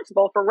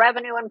responsible for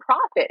revenue and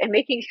profit and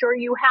making sure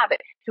you have it.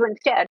 So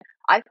instead,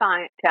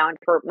 found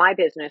for my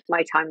business,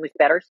 my time was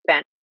better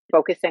spent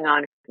focusing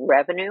on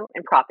revenue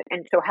and profit.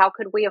 And so how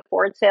could we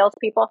afford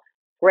salespeople?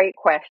 Great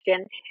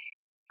question.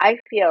 I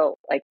feel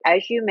like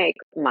as you make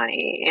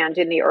money, and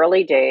in the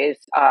early days,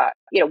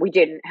 we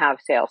didn't have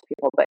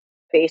salespeople, but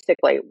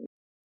basically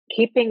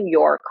keeping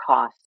your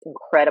costs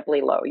incredibly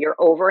low, your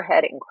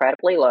overhead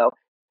incredibly low.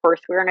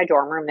 First, we were in a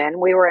dorm room, then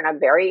we were in a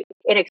very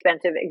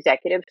inexpensive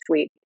executive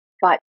suite,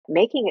 but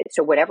making it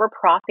so whatever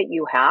profit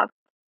you have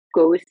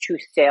goes to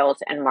sales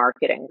and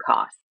marketing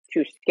costs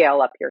to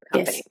scale up your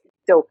company. Yes.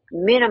 So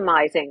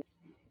minimizing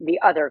the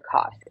other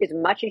costs as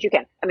much as you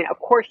can. I mean, of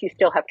course, you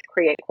still have to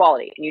create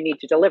quality and you need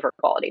to deliver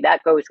quality.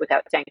 That goes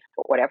without saying.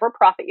 But whatever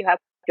profit you have,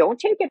 don't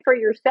take it for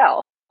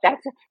yourself.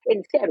 That's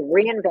instead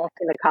reinvest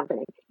in the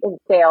company, in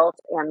sales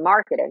and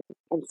marketing.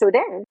 And so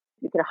then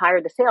you can hire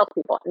the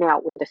salespeople.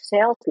 Now, with the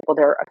salespeople,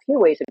 there are a few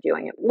ways of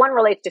doing it. One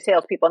relates to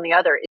salespeople, and the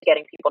other is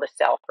getting people to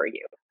sell for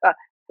you.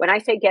 When I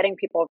say getting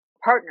people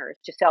partners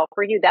to sell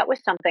for you, that was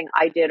something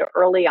I did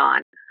early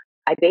on.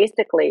 I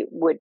basically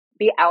would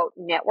be out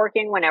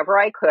networking whenever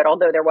I could,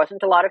 although there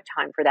wasn't a lot of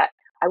time for that.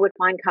 I would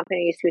find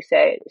companies who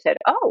said,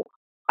 oh,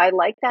 I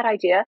like that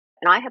idea,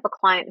 and I have a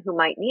client who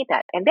might need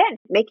that. And then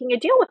making a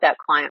deal with that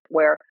client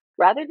where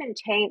rather than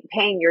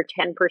paying your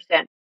 10%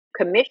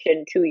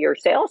 commission to your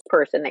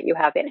salesperson that you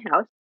have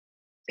in-house,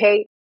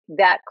 pay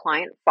that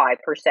client 5%,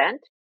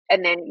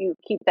 and then you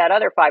keep that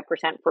other 5%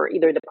 for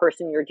either the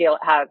person you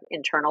have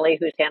internally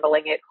who's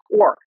handling it,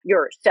 or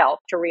yourself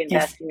to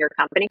reinvest in your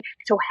company.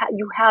 So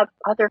you have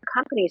other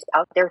companies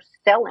out there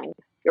selling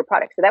your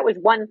product. So that was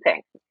one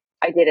thing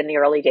I did in the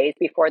early days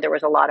before there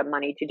was a lot of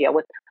money to deal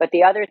with. But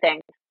the other thing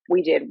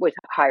we did was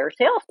hire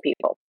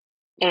salespeople.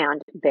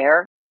 And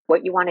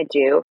what you want to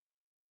do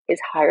is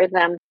hire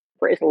them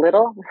for as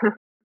little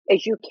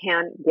as you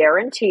can,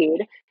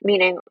 guaranteed,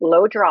 meaning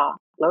low draw,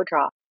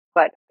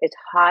 but as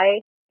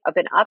high of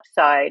an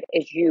upside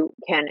as you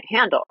can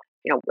handle,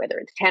 whether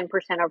it's 10%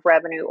 of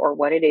revenue or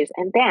what it is,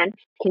 and then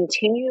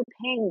continue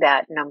paying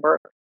that number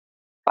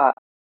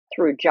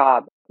through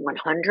job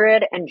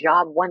 100 and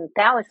job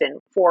 1,000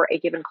 for a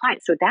given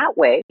client. So that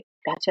way,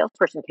 that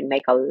salesperson can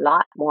make a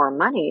lot more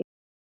money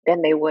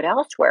than they would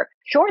elsewhere.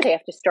 Sure, they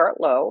have to start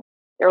low.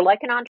 They're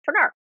like an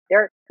entrepreneur.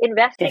 They're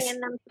investing Yes.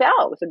 in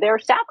themselves. They're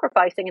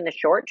sacrificing in the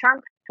short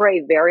term for a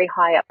very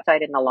high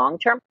upside in the long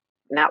term.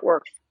 And that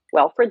works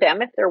well for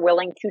them if they're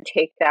willing to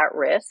take that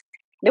risk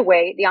the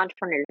way the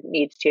entrepreneur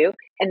needs to,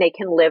 and they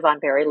can live on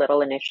very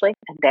little initially,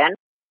 and then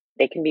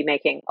they can be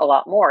making a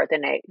lot more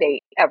than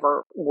they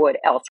ever would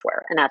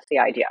elsewhere. And that's the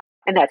idea.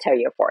 And that's how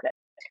you afford it.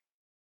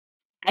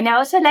 And I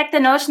also like the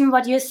notion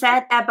what you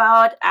said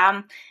about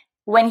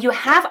when you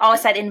have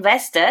outside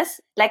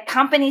investors, like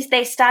companies,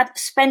 they start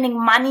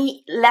spending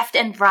money left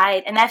and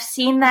right. And I've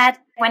seen that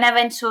when I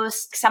went to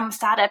some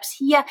startups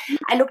here.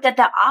 I looked at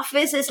the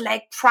offices,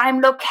 like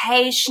prime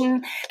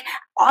location,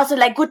 also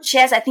like good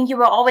chairs. I think you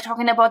were always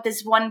talking about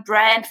this one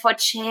brand for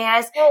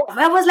chairs.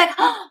 I was like,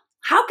 oh,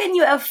 how can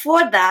you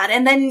afford that?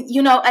 And then,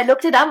 I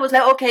looked it up, was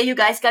like, okay, you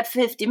guys got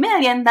 50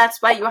 million.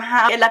 That's why you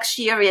have a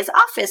luxurious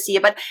office here,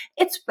 but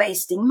it's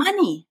wasting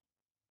money.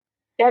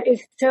 That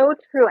is so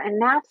true.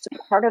 And that's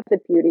part of the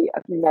beauty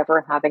of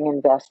never having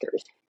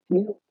investors.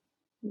 You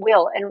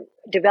will and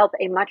develop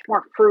a much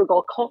more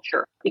frugal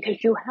culture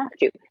because you have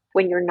to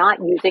when you're not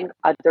using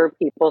other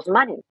people's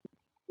money.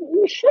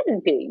 You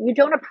shouldn't be. You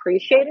don't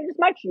appreciate it as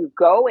much. You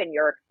go and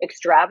you're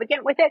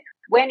extravagant with it.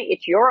 When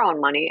it's your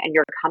own money and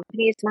your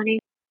company's money,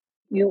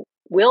 you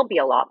will be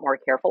a lot more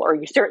careful, or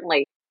you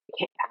certainly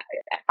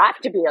have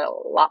to be a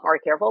lot more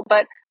careful.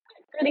 But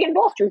for the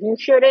investors, you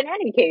should in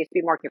any case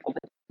be more careful.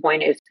 But the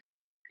point is,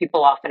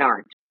 people often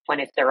aren't. When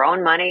it's their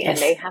own money and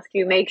they have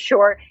to make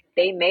sure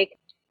they make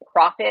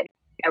profit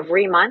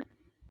every month,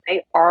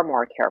 they are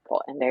more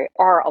careful and they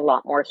are a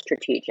lot more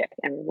strategic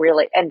and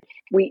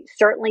we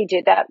certainly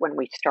did that when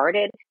we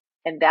started.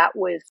 And that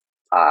was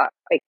a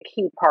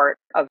key part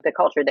of the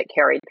culture that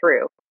carried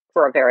through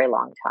for a very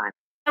long time.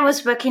 I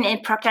was working in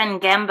Procter &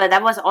 Gamble.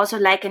 That was also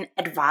like an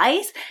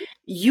advice.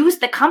 Use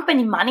the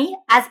company money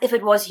as if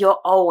it was your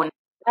own.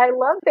 I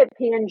love that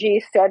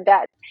P&G said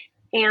that.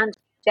 And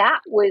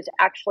that was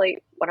actually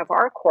one of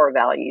our core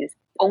values,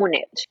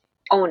 owning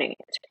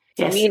it.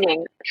 Yes.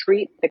 Meaning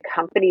treat the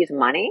company's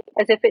money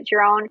as if it's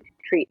your own,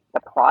 treat the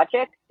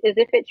project as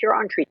if it's your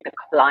own, treat the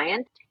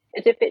client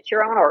as if it's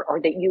your own, or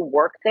that you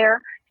work there.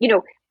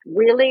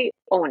 Really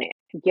own it.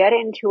 Get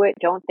into it.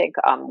 Don't think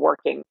I'm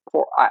working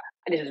for,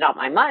 this is not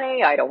my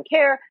money. I don't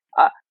care.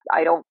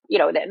 I don't,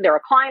 they're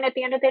a client at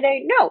the end of the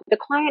day. No, the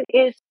client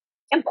is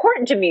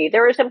important to me.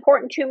 They're as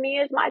important to me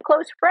as my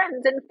close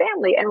friends and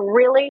family, and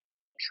really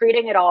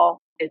treating it all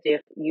as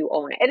if you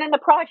own it. And then the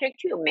project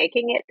too,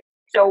 making it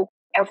so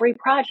every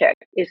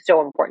project is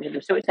so important to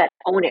them. So it's that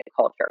own it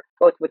culture,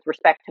 both with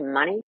respect to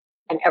money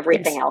and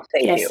everything else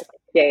they do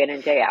day in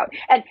and day out.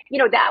 And,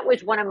 that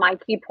was one of my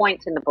key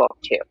points in the book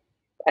too.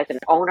 As an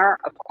owner,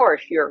 of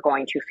course, you're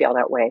going to feel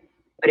that way.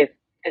 But if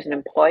as an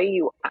employee,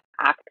 you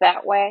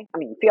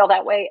feel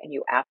that way and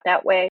you act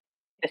that way,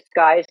 the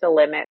sky's the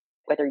limit,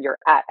 whether you're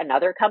at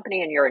another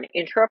company and you're an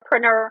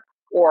intrapreneur,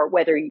 or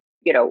whether,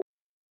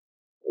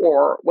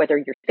 or whether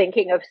you're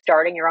thinking of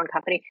starting your own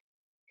company,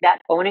 that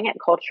owning it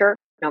culture,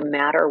 no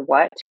matter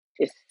what,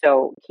 is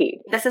so key.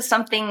 This is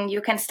something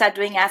you can start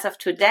doing as of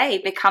today,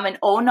 become an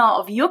owner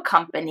of your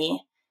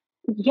company.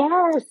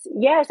 Yes.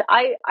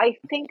 I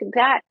think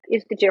that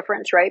is the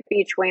difference, right,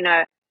 between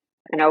an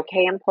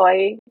okay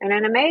employee and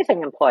an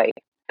amazing employee.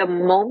 The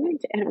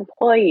moment an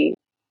employee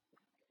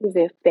is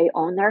if they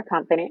own their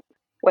company,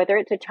 whether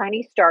it's a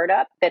tiny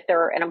startup that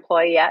they're an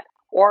employee at,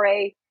 or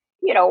a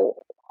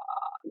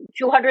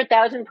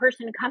 200,000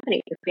 person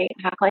company, if they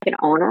act like an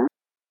owner,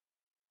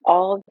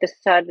 all of a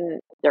sudden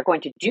they're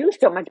going to do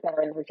so much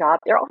better in their job.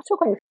 They're also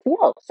going to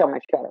feel so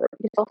much better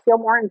because they'll feel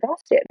more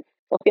invested.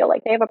 They'll feel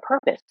like they have a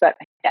purpose. But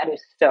that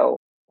is so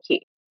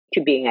key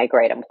to being a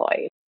great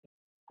employee.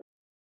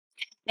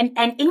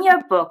 And in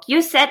your book,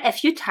 you said a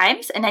few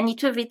times, and I need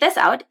to read this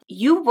out,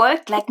 you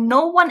worked like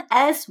no one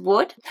else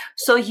would,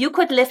 so you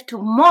could live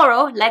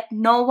tomorrow like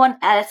no one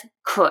else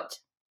could.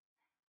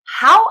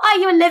 How are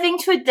you living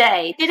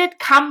today? Did it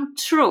come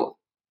true?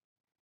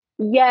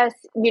 Yes,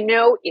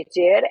 it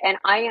did. And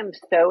I am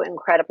so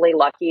incredibly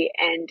lucky.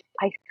 And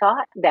I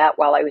thought that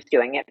while I was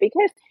doing it,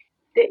 because,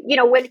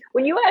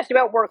 when you asked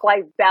about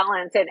work-life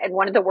balance, and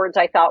one of the words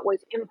I thought was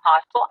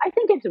impossible, I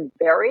think it's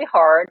very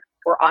hard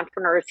for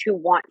entrepreneurs who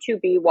want to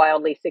be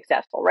wildly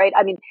successful, right?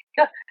 I mean,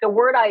 the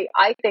word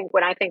I think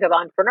when I think of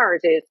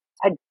entrepreneurs is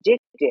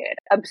addicted,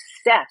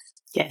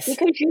 obsessed. Yes.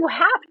 Because you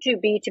have to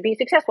be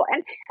successful.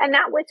 And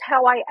that was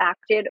how I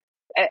acted.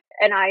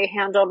 And I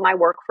handled my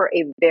work for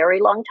a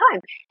very long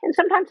time. And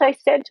sometimes I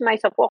said to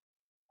myself, well,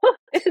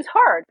 this is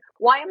hard.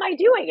 Why am I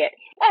doing it?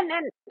 And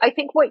then I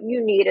think what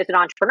you need as an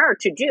entrepreneur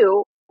to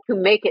do to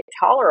make it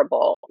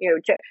tolerable,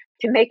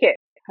 to make it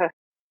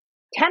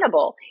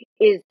tenable,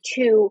 is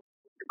to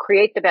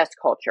create the best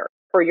culture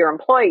for your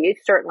employees,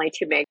 certainly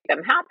to make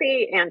them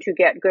happy and to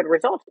get good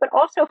results, but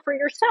also for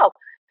yourself.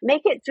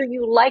 Make it so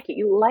you like it.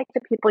 You like the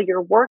people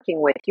you're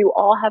working with. You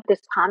all have this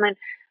common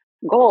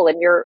goal,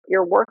 and you're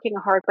working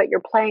hard, but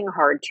you're playing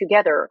hard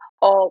together,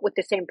 all with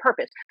the same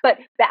purpose. But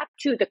back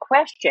to the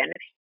question.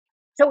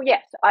 So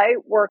yes, I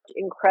worked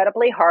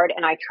incredibly hard,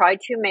 and I tried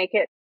to make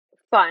it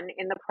fun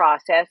in the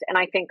process. And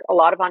I think a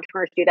lot of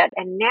entrepreneurs do that.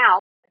 And now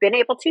I've been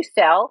able to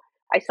sell.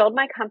 I sold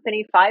my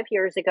company 5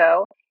 years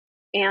ago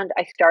and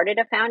I started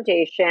a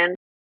foundation.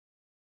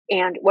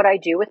 And what I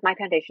do with my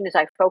foundation is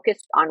I focus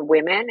on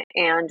women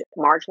and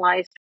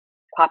marginalized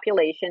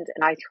populations,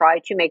 and I try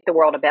to make the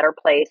world a better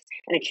place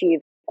and achieve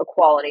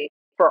equality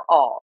for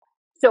all.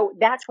 So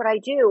that's what I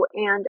do.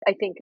 And I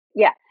think,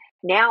 yeah,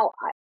 now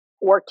I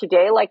work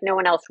today like no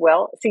one else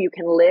will, so you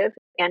can live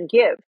and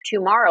give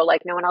tomorrow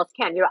like no one else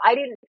can. I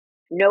didn't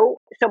know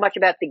so much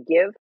about the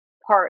give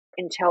part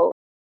until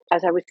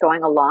as I was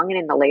going along, and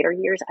in the later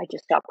years, I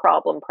just got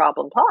problem.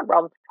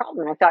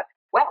 And I thought,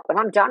 well, when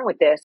I'm done with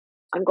this,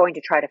 I'm going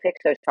to try to fix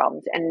those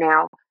problems. And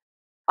now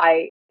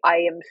I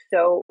am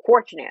so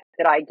fortunate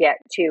that I get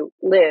to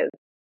live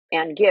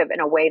and give in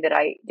a way that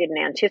I didn't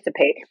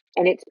anticipate.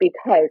 And it's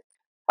because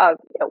of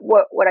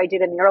what I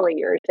did in the early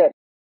years that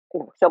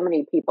so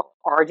many people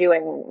are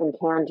doing and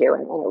can do,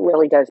 and it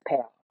really does pay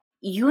off.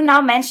 You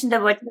now mentioned the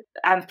word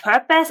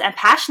purpose and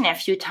passion a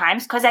few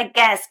times, because I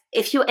guess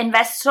if you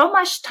invest so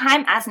much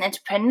time as an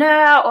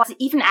entrepreneur or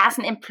even as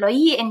an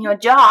employee in your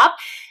job,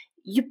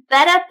 you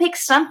better pick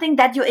something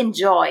that you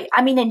enjoy.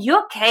 I mean, in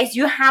your case,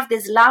 you have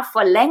this love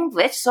for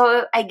language.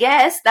 So I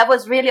guess that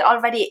was really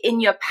already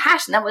in your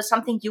passion. That was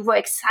something you were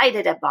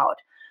excited about.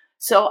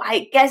 So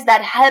I guess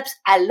that helps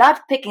a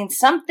lot, picking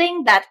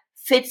something that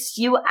fits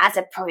you as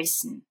a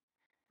person.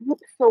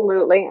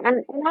 Absolutely.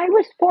 And I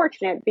was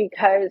fortunate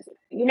because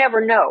you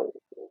never know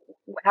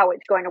how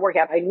it's going to work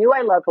out. I knew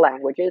I loved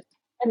languages.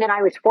 And then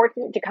I was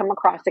fortunate to come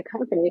across a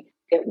company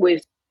that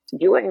was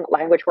doing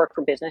language work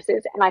for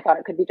businesses, and I thought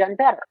it could be done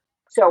better.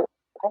 So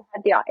I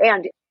had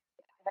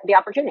the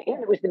opportunity,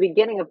 and it was the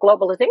beginning of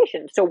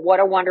globalization. So what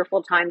a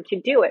wonderful time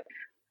to do it.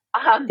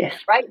 Yes.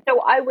 Right.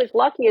 So I was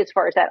lucky as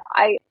far as that.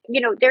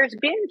 There's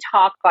been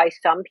talk by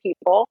some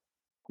people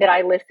that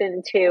I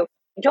listen to.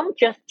 Don't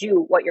just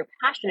do what you're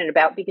passionate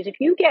about, because if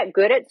you get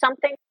good at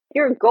something,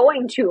 you're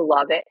going to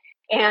love it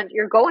and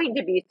you're going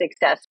to be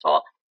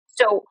successful.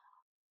 So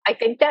I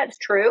think that's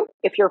true.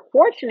 If you're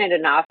fortunate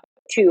enough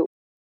to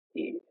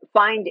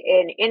find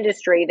an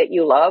industry that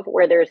you love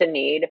where there's a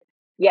need,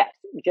 yes,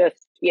 just,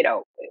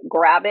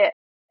 grab it,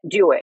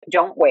 do it,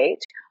 don't wait.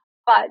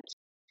 But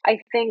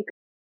I think,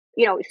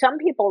 some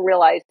people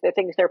realize the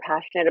things they're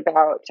passionate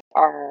about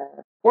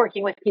are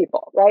working with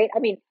people, right? I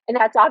mean, and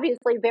that's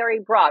obviously very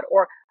broad,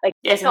 or like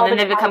Yes, and then solving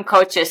they become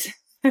coaches.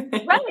 right,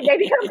 they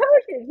become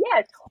coaches,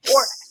 yes,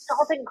 or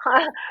solving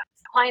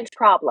clients'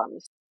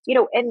 problems,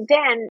 and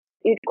then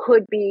it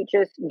could be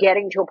just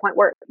getting to a point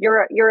where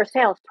you're a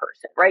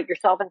salesperson, right? You're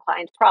solving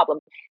clients'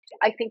 problems.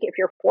 I think if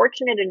you're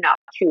fortunate enough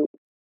to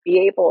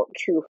be able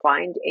to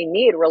find a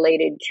need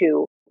related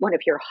to one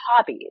of your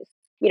hobbies,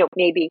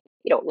 maybe,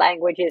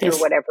 languages or Yes.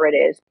 whatever it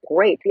is,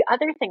 great. The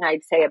other thing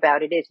I'd say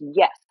about it is,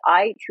 yes,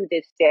 I to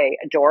this day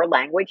adore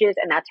languages,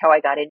 and that's how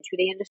I got into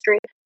the industry.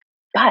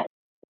 But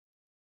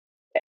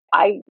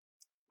I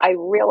I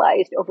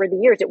realized over the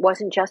years it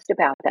wasn't just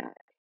about that.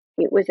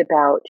 It was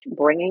about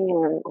bringing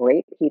in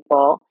great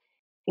people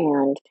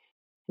and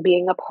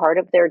being a part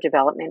of their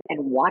development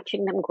and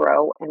watching them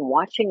grow and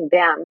watching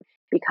them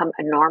become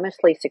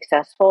enormously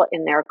successful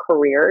in their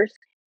careers.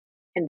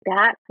 And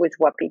that was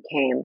what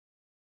became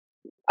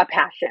a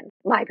passion,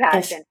 my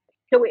Yes. passion.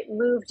 So it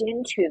moved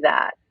into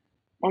that.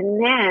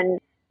 And then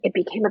it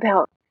became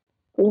about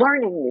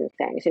learning new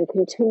things and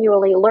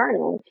continually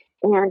learning.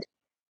 And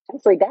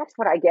actually, that's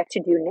what I get to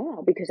do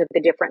now because of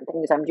the different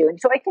things I'm doing.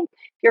 So I think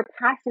your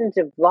passions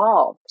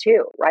evolve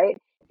too, right?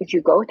 As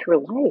you go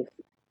through life,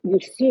 you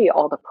see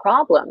all the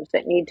problems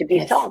that need to be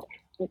Yes. solved.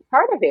 And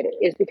part of it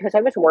is because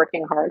I was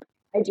working hard,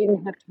 I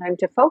didn't have time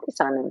to focus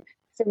on them.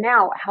 So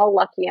now, how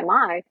lucky am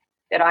I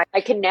that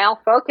I can now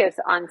focus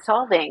on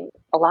solving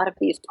a lot of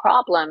these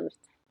problems?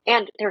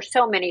 And there's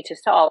so many to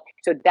solve.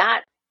 So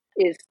that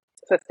is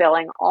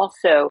fulfilling.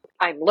 Also,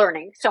 I'm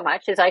learning so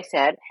much, as I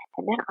said,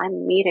 and then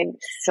I'm meeting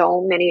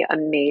so many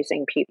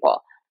amazing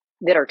people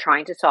that are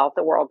trying to solve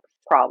the world's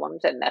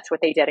problems, and that's what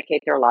they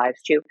dedicate their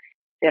lives to,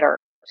 that are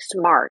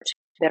smart,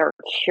 that are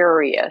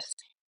curious.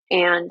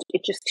 And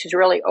it just has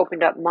really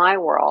opened up my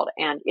world.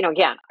 And,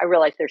 again, I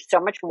realize there's so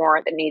much more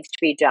that needs to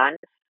be done,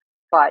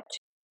 but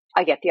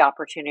I get the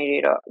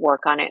opportunity to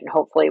work on it, and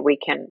hopefully we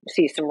can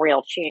see some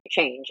real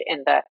change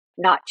in the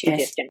not too Yes.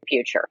 distant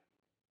future.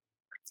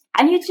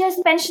 And you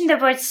just mentioned the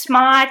word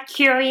smart,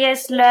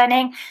 curious,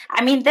 learning.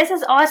 I mean, this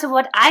is also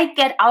what I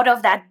get out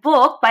of that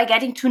book by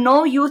getting to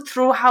know you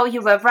through how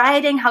you were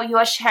writing, how you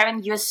are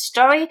sharing your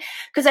story.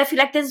 Because I feel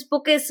like this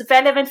book is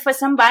relevant for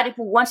somebody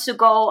who wants to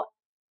go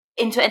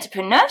into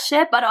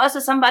entrepreneurship, but also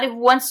somebody who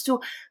wants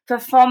to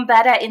perform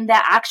better in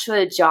their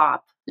actual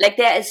job. Like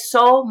there is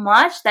so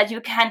much that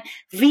you can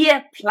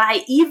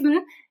reapply,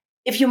 even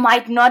if you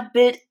might not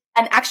build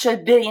an actual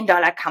 $1 billion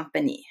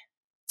company.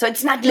 So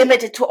it's not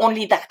limited to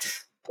only that.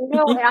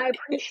 No, and I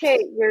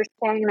appreciate your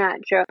saying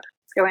that,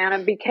 Joanna,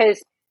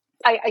 because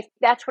I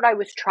that's what I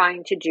was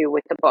trying to do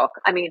with the book.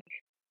 I mean,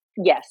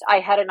 yes, I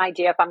had an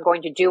idea. If I'm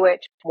going to do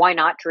it, why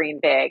not dream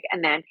big?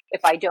 And then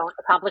if I don't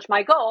accomplish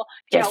my goal,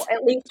 Yes.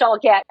 at least I'll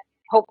get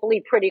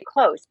hopefully pretty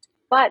close.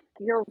 But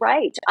you're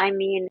right. I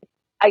mean,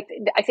 I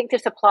think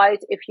this applies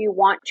if you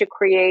want to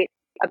create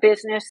a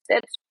business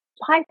that's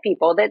 5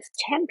 people, that's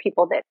 10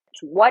 people, that's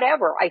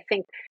whatever. I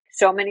think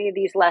so many of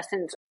these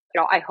lessons,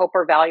 I hope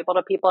are valuable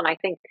to people, and I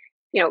think,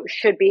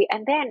 should be.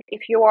 And then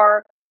if you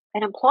are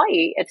an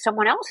employee at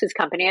someone else's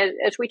company,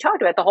 as we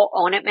talked about, the whole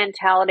own it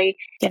mentality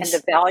and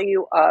the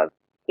value of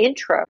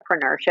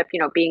intrapreneurship,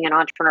 being an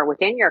entrepreneur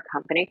within your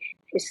company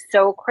is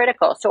so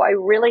critical. So I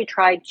really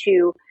tried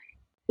to,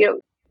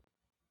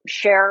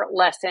 share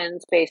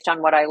lessons based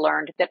on what I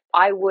learned that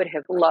I would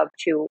have loved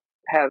to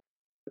have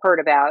heard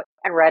about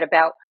and read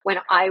about when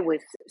I was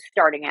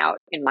starting out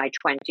in my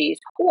 20s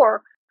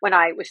or when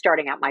I was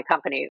starting out my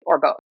company, or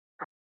both.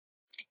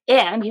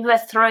 And you were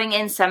throwing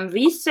in some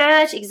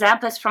research,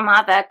 examples from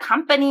other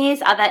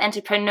companies, other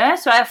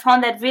entrepreneurs. So I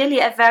found that really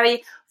a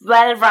very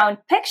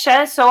well-rounded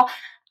picture. So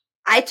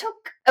I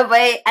took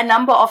away a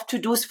number of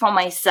to-dos for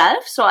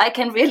myself, so I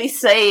can really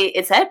say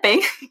it's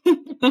helping.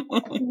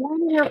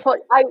 Wonderful.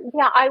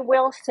 I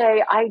will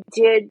say I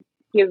did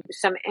give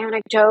some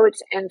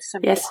anecdotes and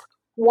some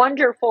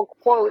wonderful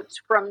quotes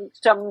from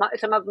some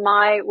of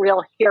my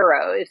real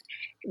heroes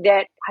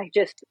that I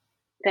just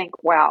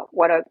think, wow,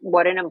 what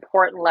an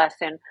important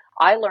lesson.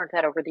 I learned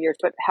that over the years,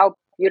 but how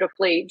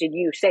beautifully did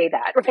you say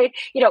that, right?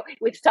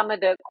 With some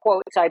of the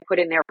quotes I put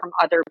in there from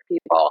other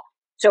people.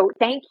 So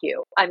thank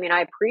you. I mean,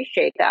 I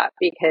appreciate that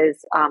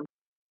because,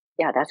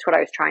 that's what I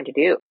was trying to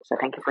do. So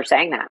thank you for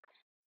saying that.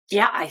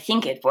 Yeah, I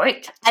think it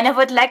worked. And I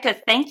would like to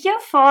thank you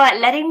for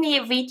letting me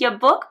read your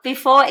book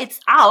before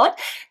it's out,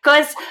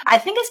 because I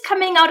think it's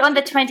coming out on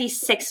the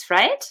 26th,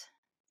 right?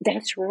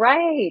 That's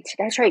right.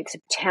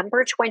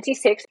 September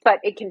 26th, but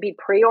it can be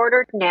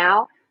pre-ordered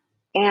now.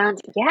 And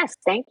yes,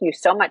 thank you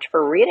so much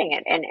for reading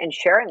it and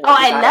sharing it. Oh,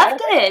 I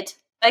loved it.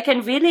 I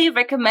can really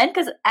recommend,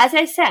 because as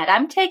I said,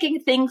 I'm taking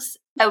things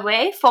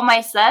away for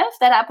myself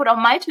that I put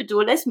on my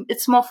to-do list.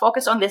 It's more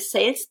focused on the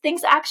sales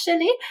things,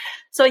 actually.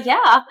 So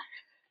yeah.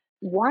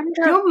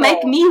 Wonderful. You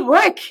make me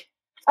work.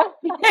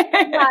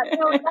 That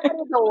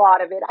is a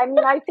lot of it. I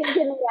mean, I think in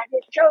the end,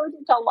 it shows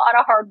it's a lot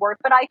of hard work,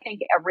 but I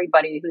think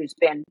everybody who's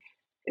been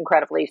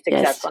incredibly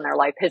successful in their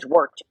life has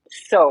worked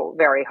so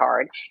very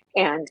hard.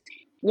 And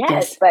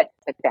but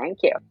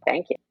thank you.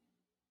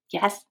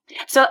 Yes.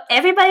 So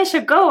everybody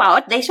should go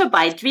out. They should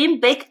buy Dream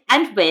Big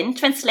and Win,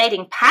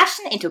 translating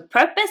passion into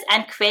purpose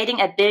and creating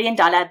 $1 billion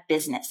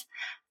business.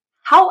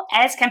 How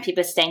else can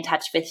people stay in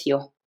touch with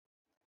you?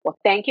 Well,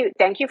 thank you.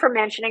 Thank you for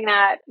mentioning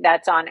that.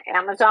 That's on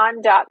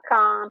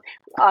Amazon.com.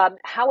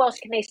 How else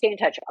can they stay in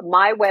touch?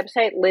 My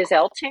website,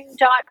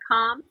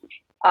 LizElting.com,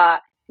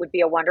 would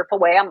be a wonderful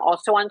way. I'm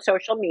also on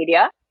social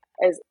media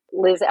as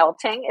Liz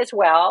Elting as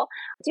well.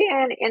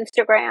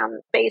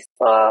 Instagram,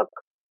 Facebook,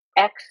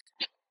 X,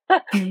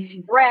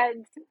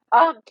 Threads.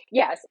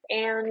 Yes.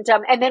 And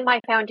then my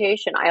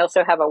foundation. I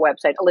also have a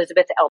website,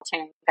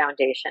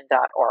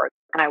 ElizabethEltingFoundation.org.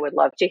 And I would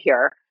love to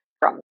hear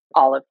from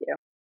all of you.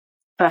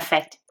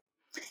 Perfect.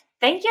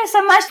 Thank you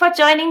so much for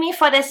joining me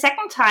for the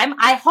second time.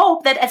 I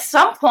hope that at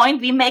some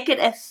point we make it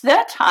a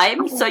third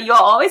time. So you're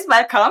always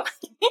welcome.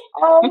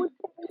 Oh, thank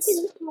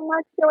you so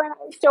much, Joanna.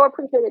 I so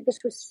appreciate it. This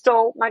was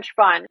so much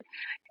fun.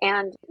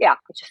 And I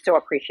just so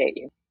appreciate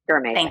you. You're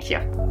amazing. Thank you.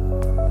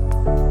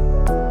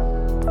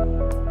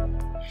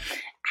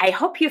 I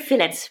hope you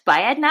feel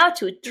inspired now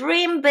to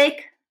dream big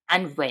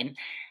and win.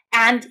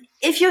 And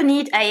if you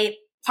need a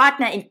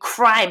partner in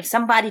crime,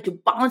 somebody to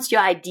bounce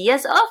your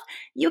ideas off,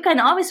 you can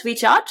always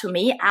reach out to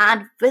me.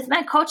 And with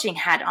my coaching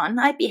hat on,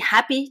 I'd be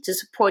happy to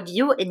support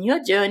you in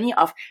your journey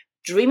of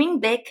dreaming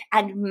big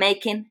and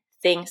making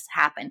things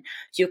happen.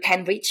 You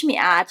can reach me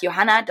at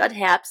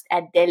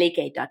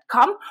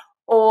johanna.herbst@delegate.com,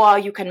 or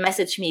you can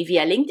message me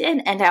via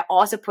LinkedIn, and I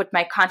also put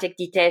my contact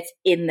details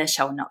in the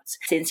show notes.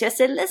 Since you're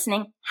still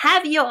listening,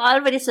 have you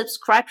already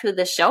subscribed to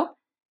the show?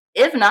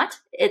 If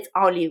not, it's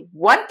only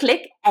one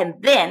click, and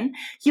then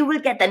you will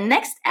get the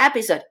next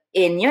episode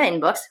in your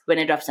inbox when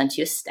it drops on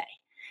Tuesday.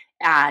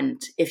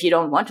 And if you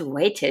don't want to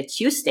wait till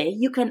Tuesday,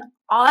 you can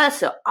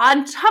also,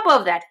 on top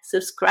of that,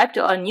 subscribe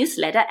to our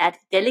newsletter at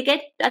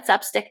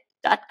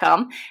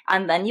delegate.substack.com,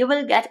 and then you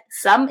will get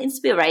some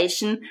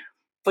inspiration,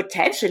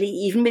 potentially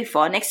even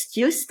before next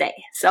Tuesday.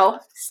 So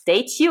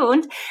stay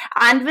tuned.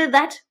 And with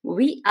that,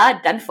 we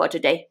are done for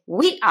today.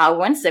 We are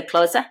one step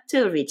closer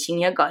to reaching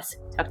your goals.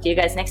 Talk to you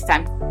guys next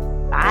time.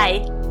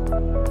 Bye.